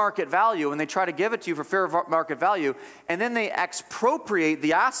fair market value and they try to give it to you for fair market value, and then they expropriate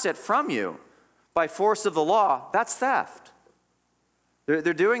the asset from you by force of the law, that's theft.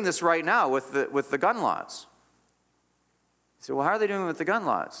 They're doing this right now with the gun laws. So, well, how are they doing it with the gun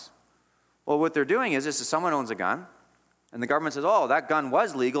laws? Well, what they're doing is someone owns a gun, and the government says, oh, that gun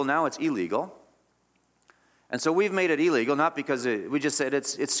was legal, now it's illegal. And so we've made it illegal, not because we just said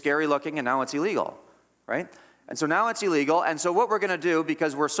it's scary looking and now it's illegal, right? And so now it's illegal, and so what we're going to do,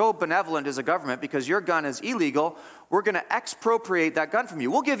 because we're so benevolent as a government, because your gun is illegal, we're going to expropriate that gun from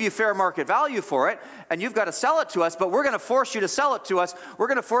you. We'll give you fair market value for it, and you've got to sell it to us, but we're going to force you to sell it to us. We're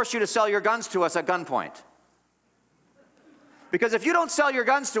going to force you to sell your guns to us at gunpoint. Because if you don't sell your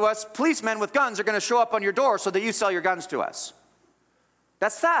guns to us, policemen with guns are going to show up on your door so that you sell your guns to us.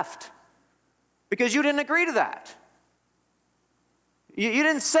 That's theft. Because you didn't agree to that. You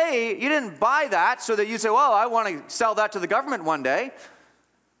didn't buy that so that you say, well, I want to sell that to the government one day.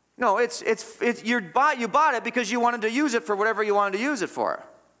 No, you bought it because you wanted to use it for whatever you wanted to use it for.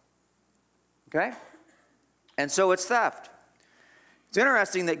 Okay? And so it's theft. It's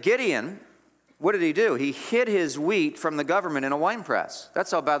interesting that Gideon, what did he do? He hid his wheat from the government in a wine press.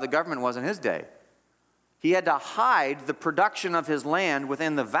 That's how bad the government was in his day. He had to hide the production of his land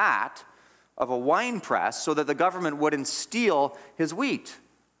within the vat of a wine press so that the government wouldn't steal his wheat,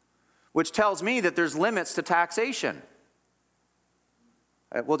 which tells me that there's limits to taxation.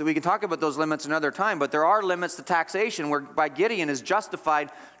 Well, we can talk about those limits another time, but there are limits to taxation whereby Gideon is justified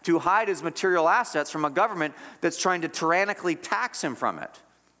to hide his material assets from a government that's trying to tyrannically tax him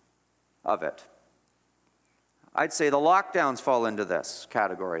of it. I'd say the lockdowns fall into this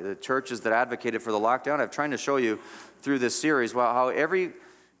category. The churches that advocated for the lockdown, I've tried to show you through this series how every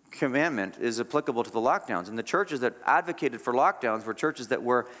commandment is applicable to the lockdowns. And the churches that advocated for lockdowns were churches that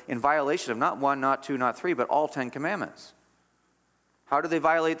were in violation of not 1, not 2, not 3, but all 10 commandments. How do they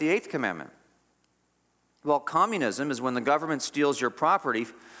violate the 8th commandment? Well, communism is when the government steals your property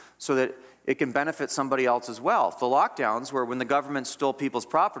so that it can benefit somebody else's wealth. The lockdowns were when the government stole people's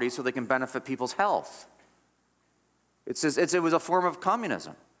property so they can benefit people's health. It was a form of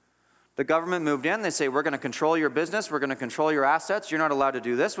communism. The government moved in. They say, we're going to control your business. We're going to control your assets. You're not allowed to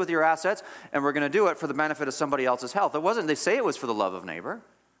do this with your assets. And we're going to do it for the benefit of somebody else's health. It wasn't, they say it was for the love of neighbor.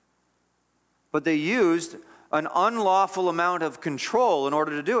 But they used an unlawful amount of control in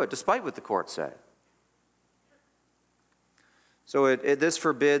order to do it, despite what the courts say. So this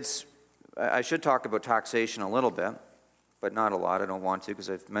forbids, I should talk about taxation a little bit, but not a lot. I don't want to because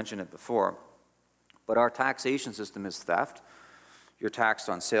I've mentioned it before. But our taxation system is theft. You're taxed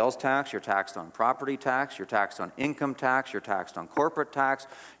on sales tax, you're taxed on property tax, you're taxed on income tax, you're taxed on corporate tax,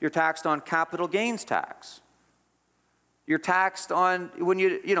 you're taxed on capital gains tax. You're taxed on when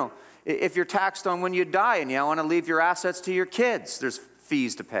if you're taxed on when you die and you want to leave your assets to your kids, there's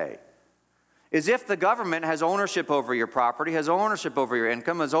fees to pay. As if the government has ownership over your property, has ownership over your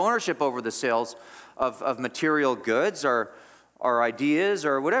income, has ownership over the sales of material goods or ideas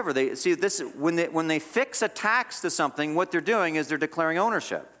or whatever. They see this when they fix a tax to something, what they're doing is they're declaring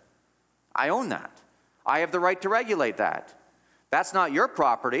ownership. I own that. I have the right to regulate that. That's not your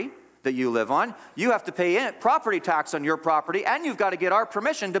property that you live on. You have to pay property tax on your property, and you've got to get our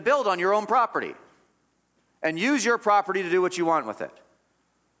permission to build on your own property and use your property to do what you want with it.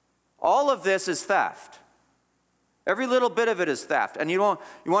 All of this is theft. Every little bit of it is theft. And you want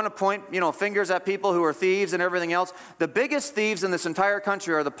to point, fingers at people who are thieves and everything else. The biggest thieves in this entire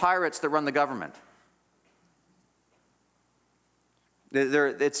country are the pirates that run the government.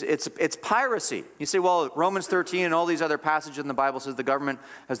 It's piracy. You say, well, Romans 13 and all these other passages in the Bible says the government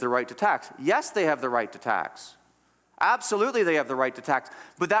has the right to tax. Yes, they have the right to tax. Absolutely, they have the right to tax.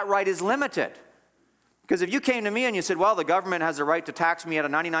 But that right is limited. Because if you came to me and you said, well, the government has the right to tax me at a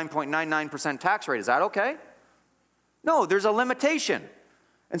 99.99% tax rate, is that okay? No, there's a limitation.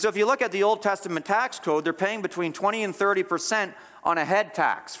 And so if you look at the Old Testament tax code, they're paying between 20 and 30% on a head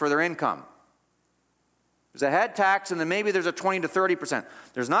tax for their income. There's a head tax, and then maybe there's a 20 to 30%.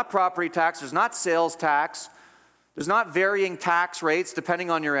 There's not property tax. There's not sales tax. There's not varying tax rates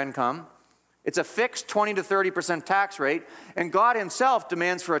depending on your income. It's a fixed 20 to 30% tax rate, and God himself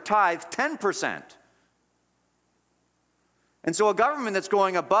demands for a tithe 10%. And so a government that's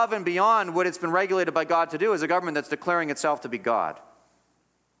going above and beyond what it's been regulated by God to do is a government that's declaring itself to be God.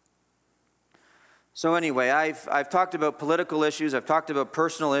 So anyway, I've talked about political issues. I've talked about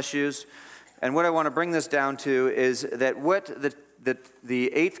personal issues. And what I want to bring this down to is that what the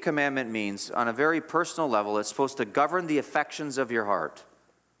 8th commandment means on a very personal level, it's supposed to govern the affections of your heart.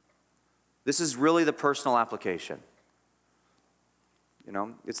 This is really the personal application.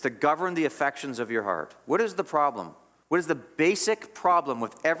 It's to govern the affections of your heart. What is the problem? What is the basic problem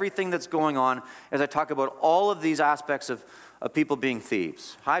with everything that's going on as I talk about all of these aspects of people being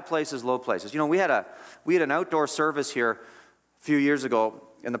thieves? High places, low places. We had an outdoor service here a few years ago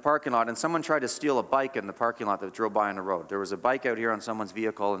in the parking lot, and someone tried to steal a bike in the parking lot that drove by on the road. There was a bike out here on someone's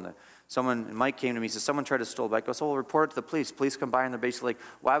vehicle, and Mike came to me and said, someone tried to steal a bike. I said, well, report it to the police. Police come by, and they're basically like,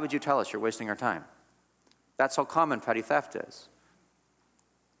 why would you tell us? You're wasting our time. That's how common petty theft is.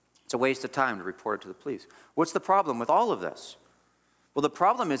 It's a waste of time to report it to the police. What's the problem with all of this? Well, the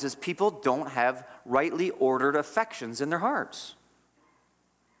problem is people don't have rightly ordered affections in their hearts.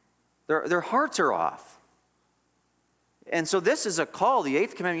 Their hearts are off. And so this is a call, the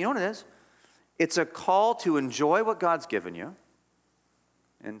 8th commandment, you know what it is? It's a call to enjoy what God's given you.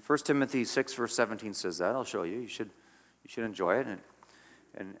 And 1 Timothy 6, verse 17 says that. I'll show you. You should enjoy it.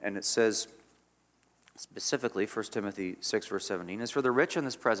 And it says, specifically, 1 Timothy 6, verse 17, is for the rich in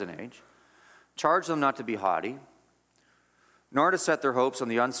this present age, charge them not to be haughty, nor to set their hopes on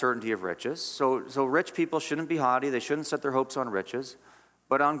the uncertainty of riches. So rich people shouldn't be haughty. They shouldn't set their hopes on riches,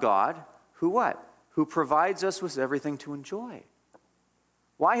 but on God, who what? Who provides us with everything to enjoy.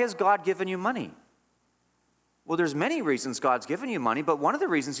 Why has God given you money? Well, there's many reasons God's given you money, but one of the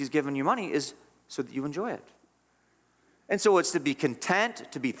reasons he's given you money is so that you enjoy it. And so it's to be content,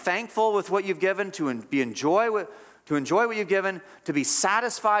 to be thankful with what you've given, to enjoy what you've given, to be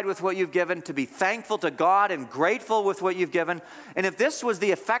satisfied with what you've given, to be thankful to God and grateful with what you've given. And if this was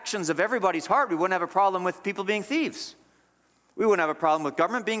the affections of everybody's heart, we wouldn't have a problem with people being thieves. We wouldn't have a problem with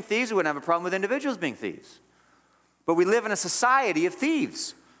government being thieves. We wouldn't have a problem with individuals being thieves. But we live in a society of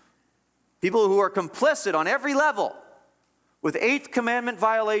thieves. People who are complicit on every level with Eighth Commandment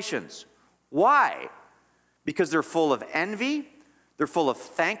violations. Why? Because they're full of envy, they're full of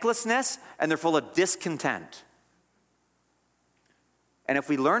thanklessness, and they're full of discontent. And if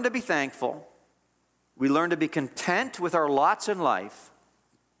we learn to be thankful, we learn to be content with our lots in life,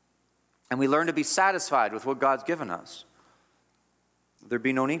 and we learn to be satisfied with what God's given us, there'd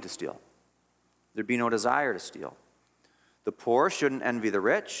be no need to steal. There'd be no desire to steal. The poor shouldn't envy the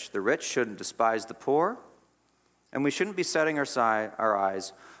rich shouldn't despise the poor, and we shouldn't be setting our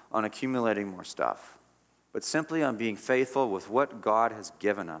eyes on accumulating more stuff, but simply on being faithful with what God has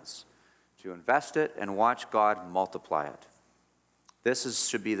given us, to invest it and watch God multiply it. This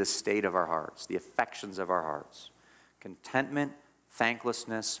should be the state of our hearts, the affections of our hearts. Contentment,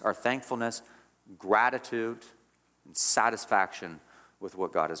 thanklessness, or thankfulness, gratitude, and satisfaction with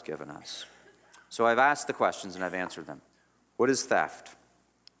what God has given us. So I've asked the questions and I've answered them. What is theft?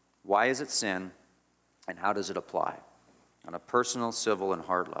 Why is it sin? And how does it apply? On a personal, civil, and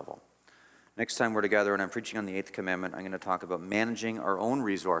heart level. Next time we're together and I'm preaching on the Eighth Commandment, I'm going to talk about managing our own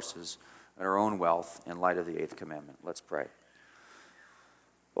resources and our own wealth in light of the Eighth Commandment. Let's pray.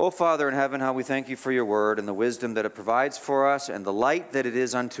 Oh, Father in heaven, how we thank you for your word and the wisdom that it provides for us and the light that it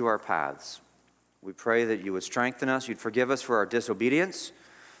is unto our paths. We pray that you would strengthen us, you'd forgive us for our disobedience,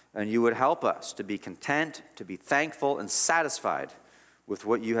 and you would help us to be content, to be thankful, and satisfied with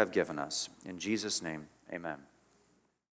what you have given us. In Jesus' name, amen.